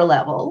lower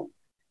level,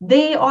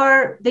 they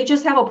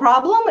just have a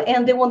problem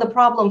and they want the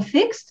problem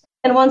fixed.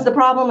 And once the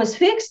problem is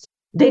fixed,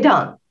 they're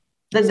done.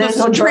 There's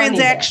no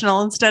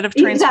transactional instead of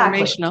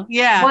transformational. Exactly.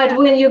 Yeah. But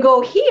when you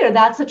go here,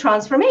 that's a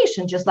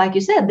transformation. Just like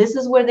you said, this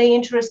is where they're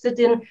interested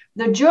in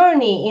the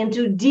journey,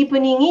 into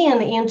deepening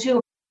into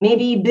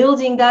maybe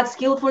building that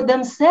skill for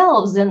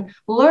themselves and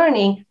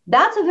learning.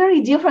 That's a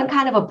very different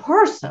kind of a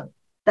person.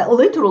 That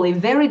literally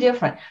very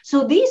different.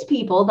 So these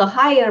people, the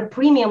higher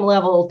premium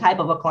level type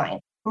of a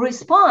client,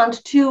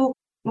 respond to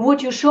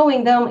what you're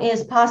showing them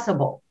is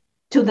possible,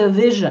 to the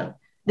vision.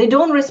 They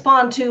don't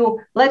respond to,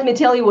 let me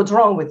tell you what's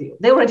wrong with you.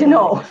 They already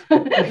know.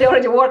 They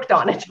already worked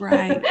on it.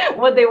 Right.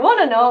 What they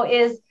want to know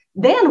is,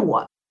 then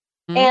what?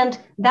 Mm-hmm. And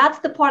that's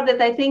the part that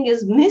I think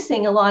is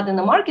missing a lot in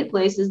the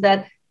marketplace, is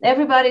that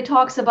everybody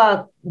talks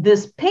about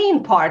this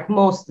pain part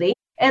mostly,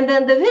 and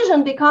then the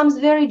vision becomes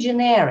very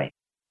generic.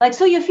 Like,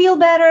 so you feel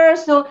better,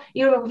 so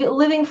you're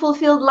living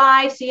fulfilled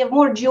lives, so you have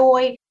more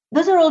joy.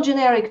 Those are all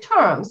generic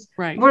terms,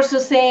 right?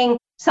 Versus saying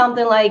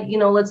something like,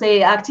 let's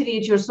say,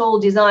 activate your soul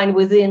design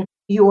within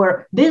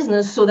your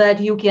business so that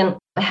you can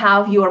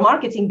have your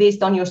marketing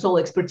based on your soul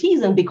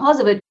expertise. And because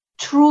of it,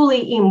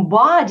 truly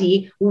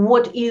embody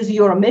what is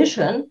your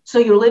mission. So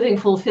you're living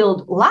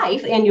fulfilled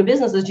life and your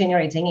business is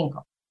generating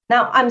income.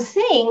 Now, I'm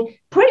saying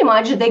pretty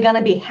much they're going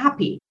to be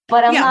happy,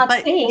 but I'm not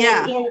saying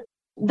it in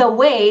the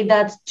way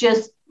that's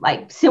just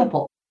like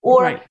simple,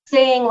 or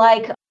saying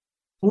like,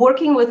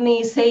 working with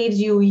me saves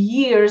you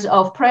years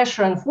of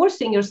pressure and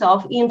forcing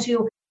yourself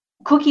into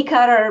cookie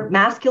cutter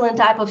masculine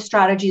type of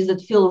strategies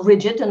that feel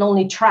rigid and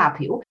only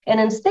trap you, and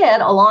instead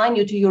align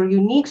you to your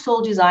unique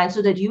soul design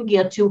so that you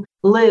get to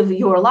live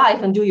your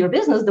life and do your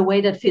business the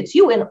way that fits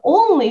you and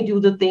only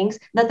do the things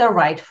that are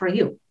right for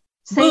you.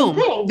 Same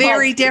thing.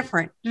 Very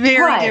different.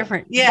 Very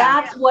different.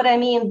 Yeah. That's what I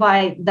mean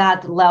by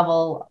that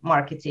level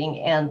marketing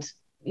and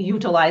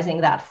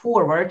utilizing that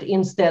forward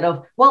instead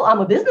of, well,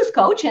 I'm a business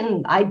coach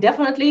and I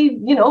definitely,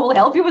 will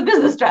help you with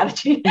business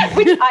strategy,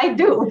 which I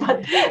do.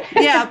 But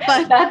yeah,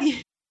 but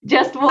that's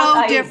just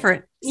what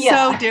different.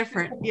 So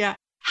different. Yeah.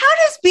 How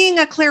does being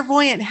a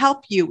clairvoyant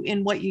help you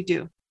in what you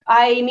do?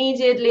 I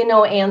immediately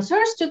know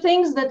answers to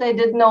things that I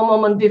didn't know a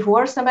moment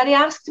before somebody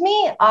asked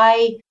me.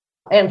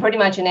 And pretty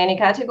much in any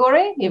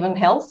category, even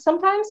health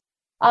sometimes,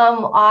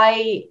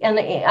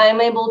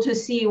 I'm able to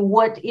see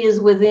what is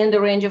within the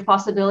range of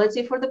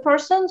possibility for the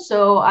person.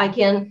 So I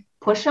can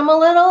push them a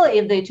little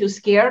if they're too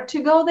scared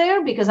to go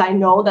there, because I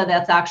know that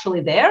that's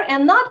actually there,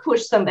 and not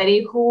push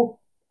somebody who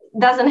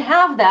doesn't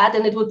have that,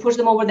 and it would push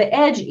them over the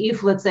edge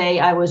if, let's say,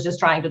 I was just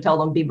trying to tell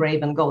them, be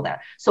brave and go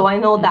there. So I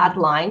know that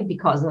line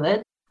because of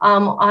it.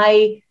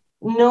 I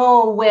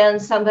know when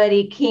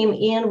somebody came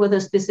in with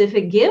a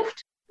specific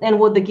gift and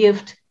what the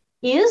gift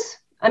is.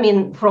 I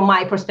mean, from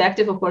my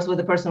perspective, of course, with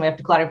the person, we have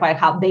to clarify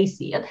how they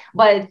see it.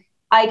 But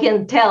I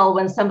can tell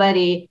when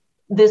somebody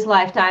this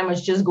lifetime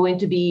is just going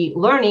to be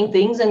learning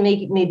things and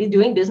maybe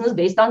doing business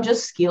based on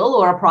just skill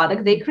or a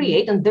product they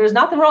create. And there's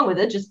nothing wrong with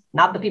it, just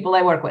not the people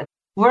I work with.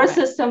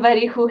 Versus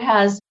somebody who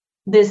has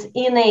this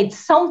innate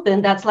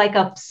something that's like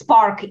a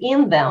spark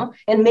in them.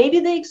 And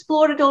maybe they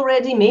explored it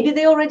already. Maybe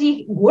they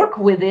already work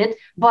with it,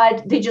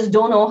 but they just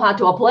don't know how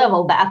to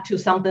up-level that to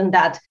something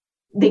that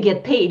they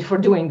get paid for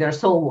doing their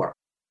soul work.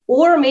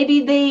 Or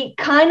maybe they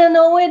kind of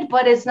know it,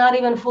 but it's not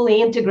even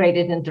fully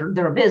integrated into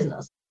their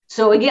business.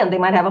 So again, they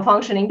might have a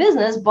functioning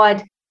business,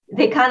 but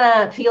they kind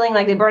of feeling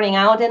like they're burning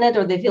out in it,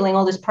 or they're feeling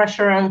all this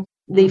pressure and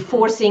they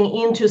forcing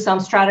into some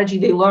strategy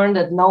they learned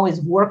that no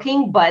is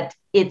working, but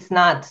it's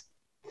not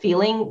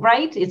feeling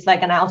right. It's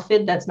like an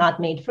outfit that's not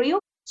made for you.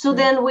 So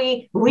then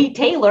we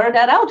retailor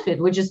that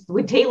outfit,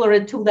 we tailor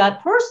it to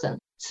that person.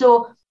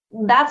 So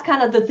that's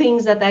kind of the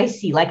things that I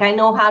see. Like I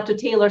know how to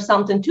tailor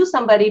something to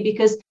somebody,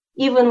 because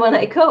even when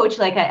I coach,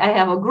 like I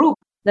have a group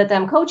that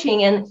I'm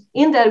coaching, and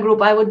in that group,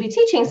 I would be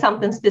teaching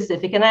something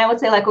specific. And I would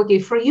say like, okay,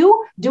 for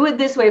you, do it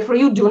this way. For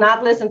you, do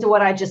not listen to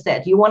what I just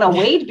said. You want to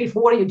wait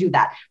before you do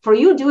that. For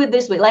you, do it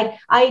this way. Like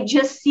I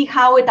just see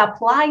how it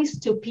applies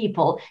to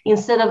people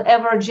instead of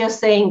ever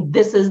just saying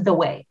this is the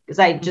way, because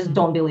I just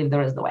don't believe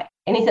there is the way.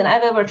 Anything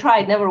I've ever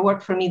tried never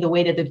worked for me the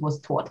way that it was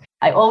taught.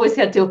 I always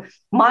had to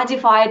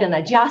modify it and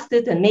adjust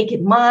it and make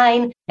it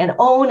mine and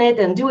own it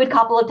and do it a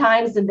couple of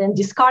times and then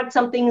discard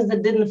some things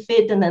that didn't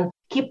fit and then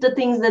keep the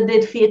things that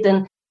did fit.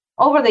 And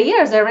over the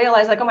years, I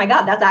realized like, oh my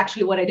God, that's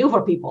actually what I do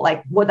for people.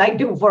 Like what I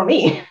do for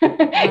me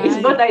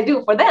is what I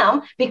do for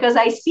them, because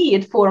I see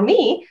it for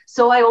me.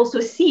 So I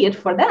also see it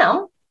for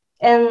them.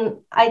 And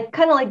I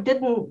kind of like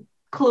didn't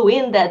clue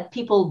in that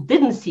people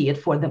didn't see it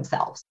for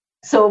themselves.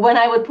 So when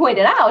I would point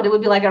it out, it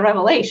would be like a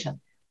revelation,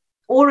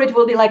 or it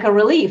will be like a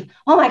relief.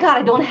 Oh my God,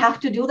 I don't have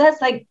to do that.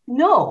 It's like,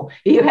 no,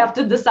 you have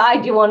to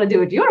decide you want to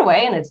do it your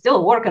way, and it's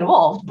still work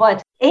involved,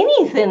 but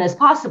anything is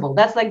possible.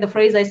 That's like the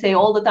phrase I say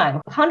all the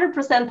time,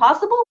 100%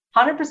 possible,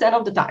 100%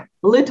 of the time,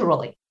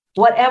 literally,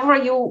 whatever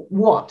you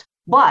want,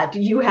 but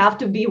you have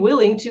to be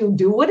willing to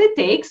do what it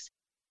takes,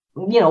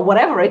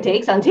 whatever it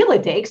takes until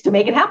it takes to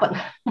make it happen.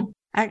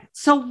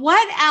 So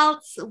what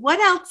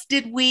else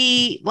did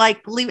we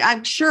leave?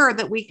 I'm sure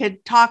that we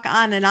could talk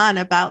on and on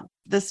about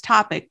this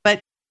topic, but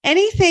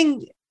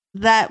anything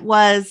that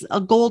was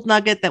a gold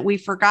nugget that we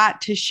forgot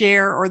to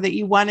share or that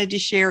you wanted to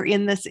share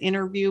in this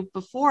interview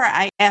before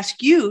I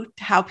ask you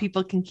how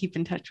people can keep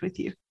in touch with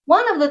you?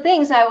 One of the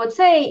things I would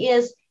say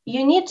is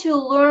you need to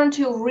learn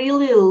to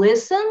really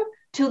listen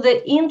to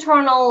the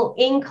internal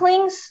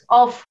inklings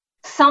of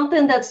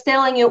something that's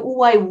telling you,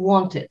 oh, I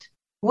want it.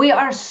 We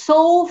are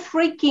so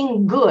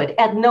freaking good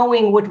at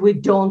knowing what we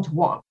don't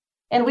want.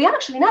 And we're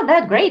actually not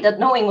that great at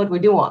knowing what we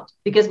do want,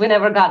 because we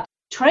never got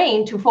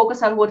trained to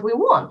focus on what we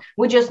want.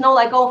 We just know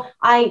like, oh,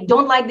 I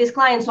don't like this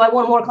client, so I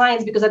want more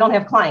clients because I don't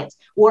have clients.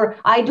 Or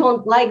I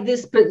don't like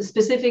this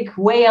specific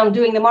way I'm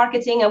doing the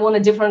marketing. I want a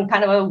different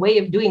kind of a way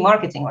of doing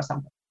marketing or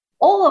something.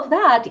 All of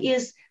that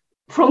is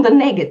from the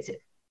negative.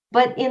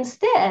 But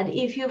instead,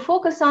 if you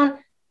focus on,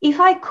 if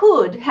I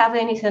could have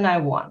anything I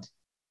want,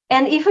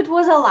 and if it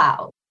was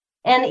allowed,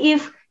 and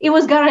if it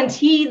was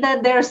guaranteed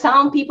that there are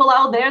some people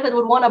out there that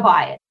would want to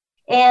buy it,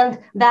 and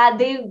that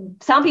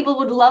some people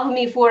would love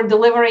me for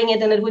delivering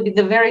it, and it would be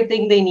the very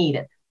thing they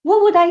needed,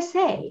 what would I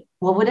say?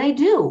 What would I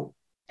do?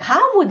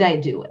 How would I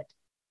do it?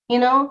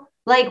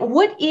 Like,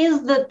 what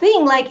is the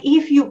thing? Like,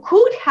 if you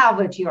could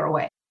have it your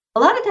way, a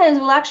lot of times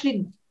we'll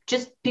actually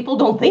people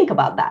don't think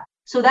about that.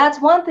 So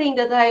that's one thing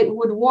that I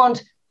would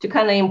want to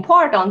kind of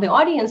impart on the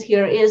audience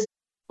here is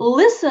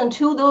listen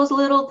to those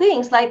little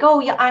things like,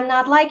 oh, yeah, I'm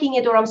not liking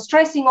it or I'm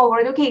stressing over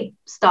it. Okay,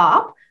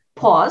 stop,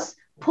 pause,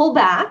 pull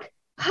back,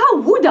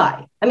 how would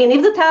I? I mean,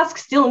 if the task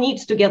still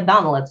needs to get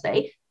done, let's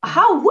say,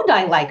 how would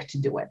I like to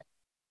do it?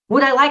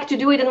 Would I like to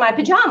do it in my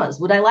pajamas?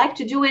 Would I like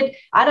to do it,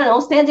 I don't know,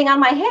 standing on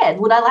my head?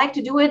 Would I like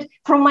to do it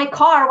from my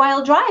car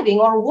while driving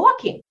or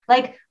walking?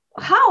 Like,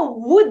 how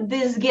would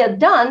this get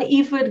done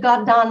if it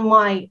got done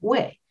my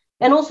way?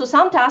 And also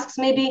some tasks,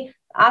 maybe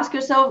ask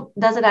yourself,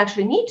 does it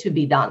actually need to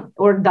be done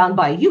or done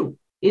by you?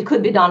 It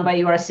could be done by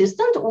your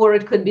assistant, or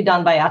it could be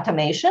done by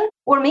automation,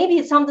 or maybe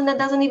it's something that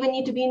doesn't even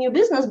need to be in your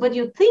business, but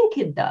you think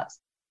it does.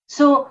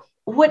 So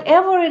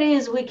whatever it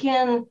is we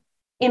can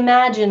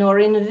imagine or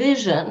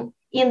envision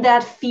in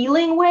that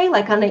feeling way,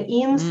 like on the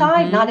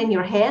inside, not in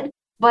your head,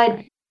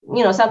 but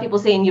some people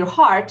say in your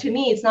heart. To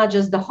me, it's not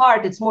just the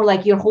heart, it's more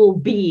like your whole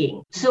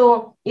being.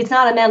 So it's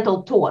not a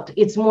mental thought.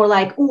 It's more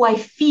like, oh, I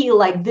feel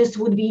like this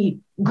would be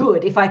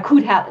good if I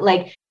could have,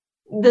 like,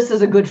 this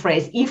is a good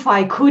phrase, if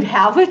I could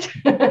have it,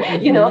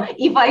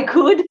 if I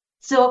could.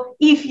 So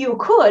if you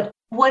could,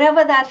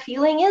 whatever that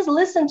feeling is,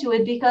 listen to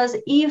it, because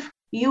if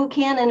you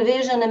can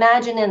envision,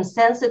 imagine, and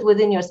sense it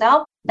within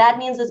yourself, that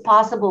means it's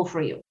possible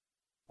for you.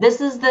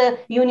 This is the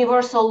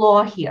universal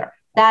law here,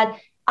 that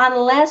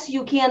unless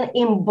you can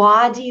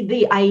embody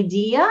the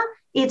idea,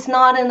 it's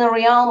not in the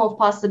realm of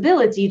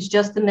possibility. It's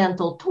just a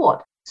mental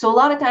thought. So a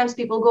lot of times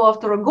people go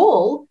after a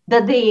goal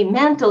that they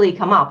mentally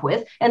come up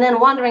with and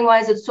then wondering why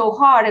is it so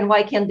hard and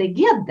why can't they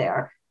get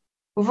there,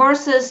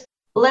 versus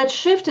let's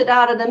shift it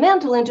out of the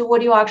mental into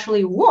what you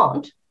actually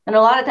want. And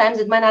a lot of times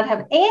it might not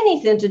have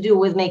anything to do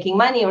with making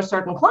money or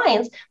certain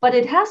clients, but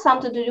it has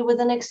something to do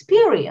with an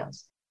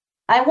experience.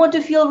 I want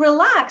to feel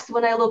relaxed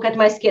when I look at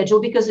my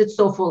schedule because it's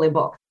so fully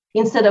booked,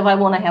 instead of I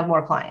want to have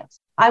more clients.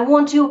 I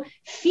want to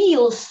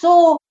feel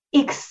so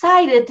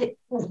excited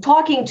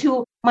talking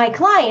to my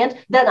client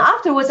that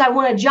afterwards I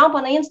want to jump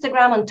on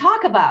Instagram and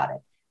talk about it.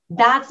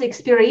 That's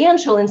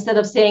experiential, instead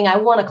of saying I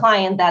want a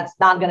client that's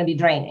not going to be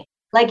draining.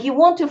 Like, you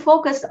want to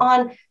focus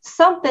on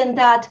something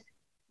that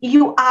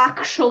you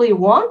actually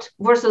want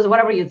versus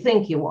whatever you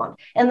think you want.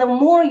 And the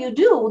more you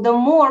do, the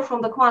more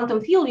from the quantum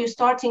field, you're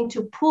starting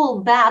to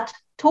pull that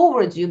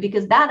towards you,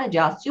 because that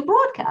adjusts your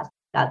broadcast,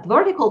 that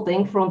vertical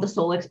thing from the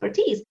soul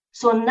expertise.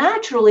 So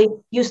naturally,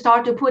 you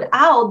start to put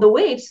out the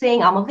wave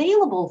saying, I'm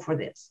available for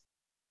this.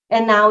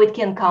 And now it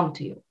can come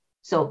to you.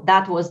 So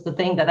that was the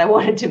thing that I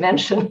wanted to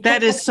mention.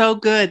 That is so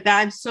good.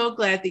 I'm so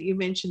glad that you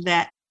mentioned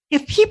that.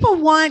 If people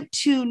want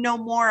to know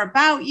more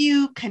about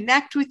you,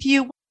 connect with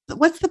you,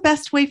 what's the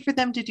best way for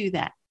them to do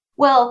that?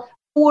 Well,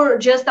 for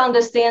just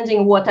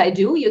understanding what I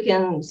do, you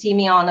can see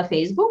me on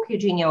Facebook,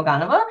 Eugenia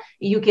Oganova.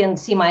 You can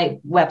see my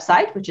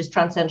website, which is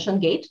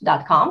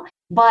transcensiongate.com.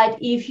 But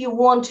if you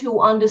want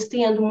to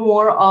understand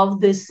more of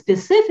this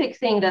specific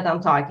thing that I'm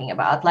talking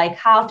about, like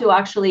how to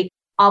actually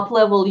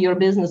up-level your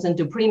business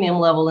into premium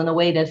level in a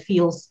way that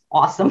feels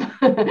awesome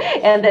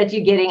and that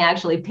you're getting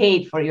actually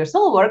paid for your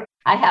soul work,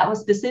 I have a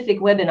specific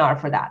webinar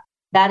for that.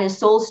 That is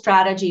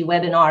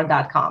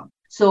soulstrategywebinar.com.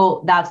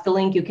 So that's the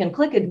link you can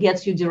click. It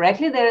gets you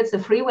directly there. It's a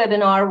free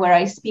webinar where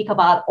I speak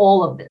about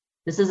all of this.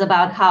 This is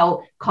about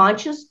how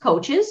conscious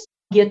coaches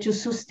get to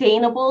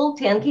sustainable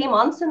 10K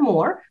months and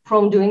more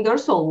from doing their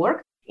soul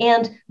work.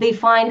 And they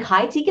find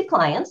high ticket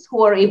clients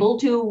who are able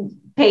to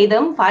pay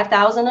them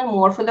 $5,000 and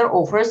more for their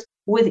offers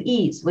with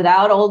ease,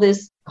 without all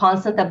this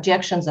constant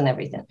objections and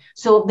everything.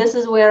 So this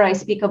is where I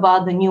speak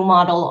about the new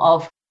model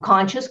of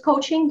conscious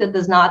coaching that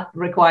does not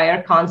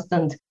require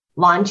constant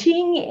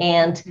launching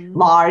and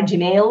large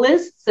email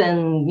lists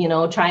and,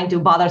 trying to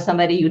bother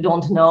somebody you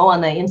don't know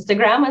on the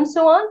Instagram and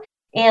so on,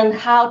 and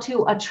how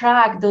to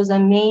attract those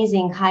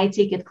amazing high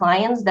ticket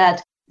clients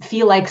that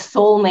feel like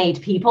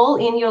soulmate people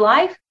in your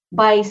life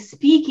by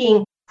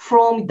speaking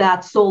from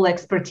that soul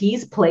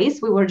expertise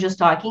place we were just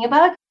talking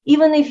about.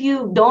 Even if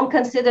you don't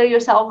consider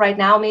yourself right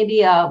now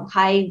maybe a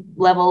high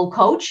level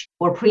coach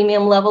or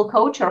premium level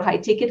coach or high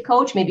ticket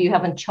coach, maybe you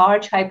haven't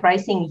charged high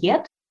pricing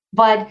yet,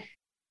 but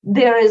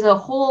there is a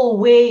whole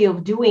way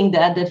of doing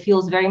that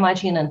feels very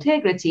much in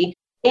integrity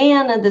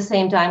and at the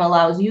same time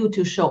allows you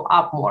to show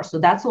up more. So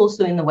that's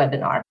also in the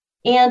webinar.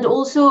 And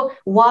also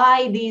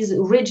why these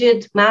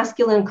rigid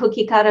masculine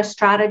cookie cutter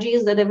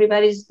strategies that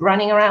everybody's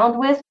running around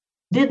with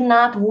did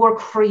not work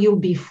for you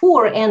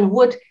before, and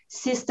what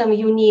system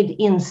you need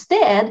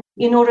instead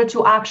in order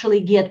to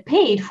actually get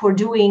paid for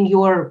doing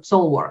your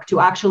soul work, to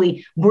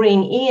actually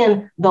bring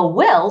in the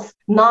wealth,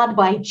 not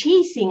by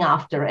chasing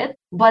after it,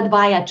 but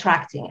by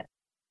attracting it.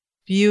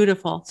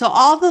 Beautiful. So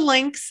all the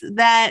links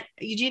that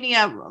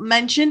Eugenia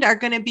mentioned are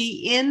going to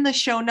be in the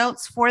show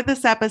notes for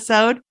this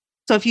episode.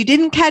 So if you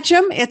didn't catch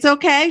them, it's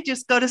okay.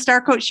 Just go to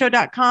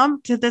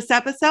starcoachshow.com to this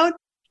episode,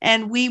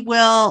 and we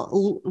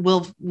will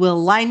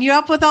line you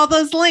up with all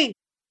those links.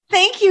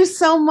 Thank you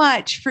so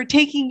much for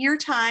taking your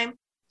time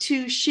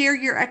to share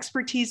your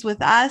expertise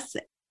with us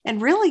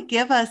and really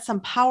give us some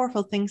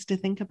powerful things to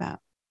think about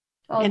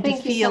and to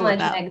feel so much,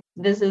 about. Meg.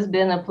 This has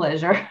been a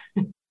pleasure.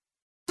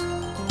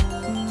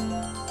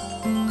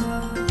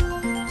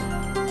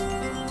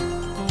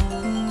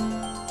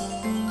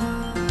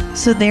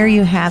 So there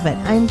you have it.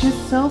 I'm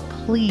just so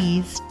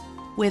pleased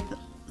with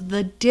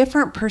the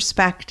different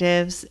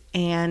perspectives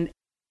and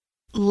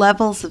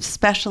levels of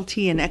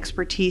specialty and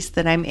expertise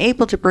that I'm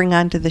able to bring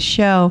onto the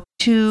show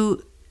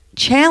to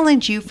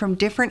challenge you from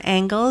different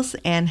angles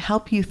and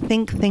help you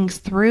think things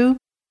through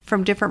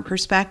from different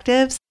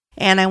perspectives.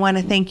 And I want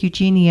to thank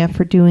Eugenia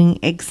for doing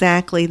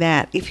exactly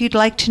that. If you'd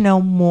like to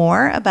know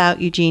more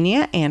about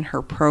Eugenia and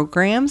her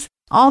programs,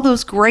 all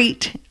those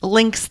great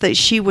links that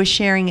she was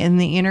sharing in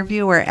the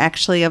interview are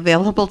actually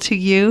available to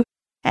you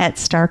at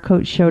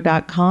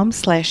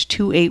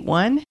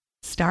starcoachshow.com/281,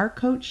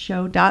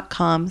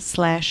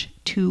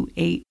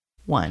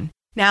 starcoachshow.com/281.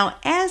 Now,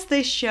 as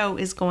this show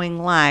is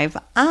going live,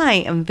 I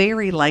am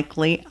very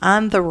likely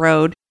on the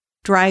road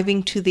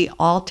driving to the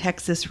All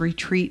Texas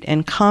Retreat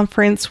and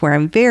Conference, where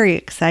I'm very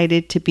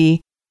excited to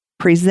be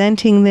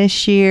presenting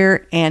this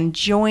year and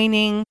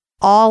joining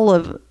all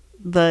of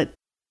the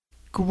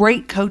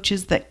great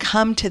coaches that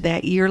come to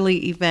that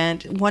yearly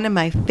event, one of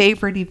my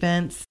favorite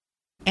events.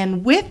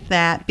 And with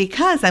that,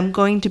 because I'm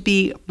going to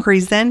be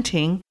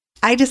presenting,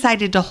 I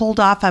decided to hold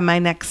off on my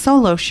next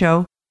solo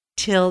show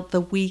till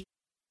the week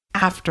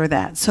after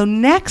that. So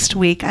next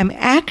week, I'm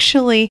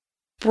actually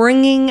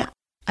bringing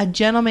a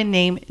gentleman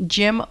named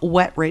Jim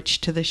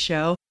Wettrich to the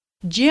show.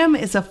 Jim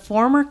is a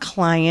former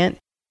client.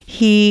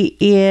 He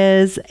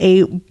is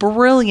a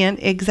brilliant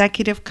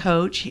executive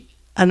coach,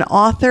 an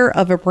author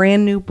of a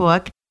brand new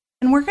book,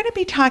 and we're going to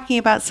be talking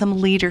about some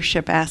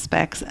leadership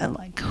aspects,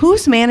 like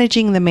who's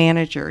managing the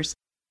managers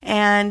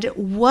and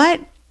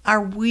what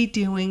are we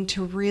doing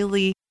to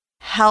really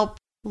help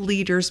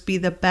leaders be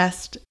the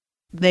best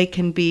they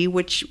can be,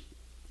 which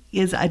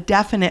is a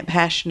definite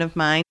passion of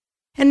mine.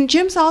 And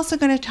Jim's also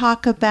going to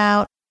talk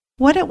about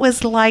what it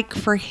was like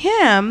for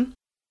him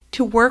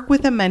to work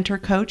with a mentor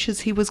coach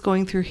as he was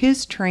going through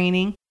his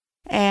training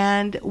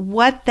and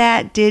what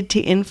that did to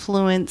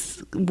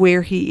influence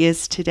where he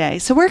is today.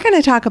 So we're going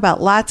to talk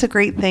about lots of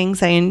great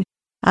things. I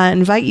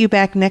invite you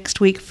back next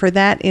week for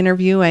that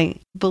interview. I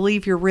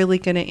believe you're really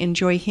going to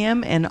enjoy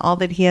him and all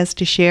that he has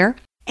to share.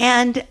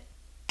 And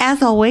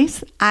as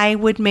always, I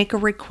would make a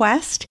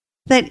request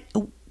that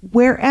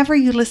wherever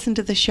you listen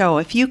to the show,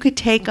 if you could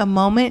take a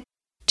moment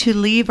to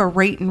leave a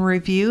rate and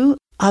review,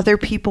 other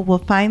people will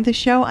find the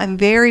show. I'm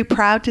very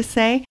proud to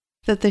say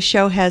that the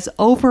show has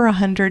over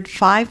 100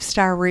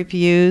 5-star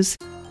reviews,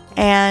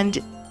 and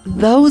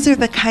those are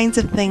the kinds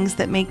of things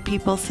that make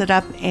people sit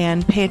up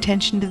and pay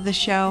attention to the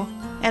show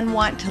and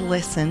want to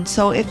listen.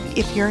 So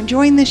if you're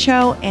enjoying the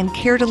show and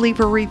care to leave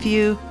a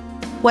review,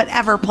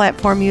 whatever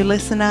platform you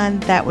listen on,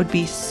 that would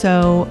be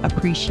so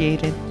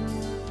appreciated.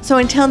 So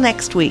until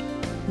next week,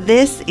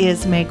 this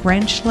is Meg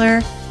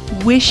Rentschler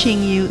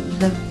wishing you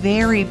the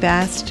very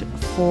best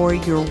for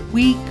your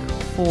week,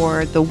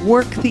 for the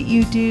work that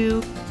you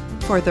do,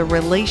 for the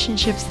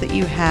relationships that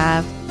you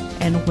have,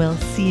 and we'll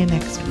see you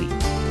next week.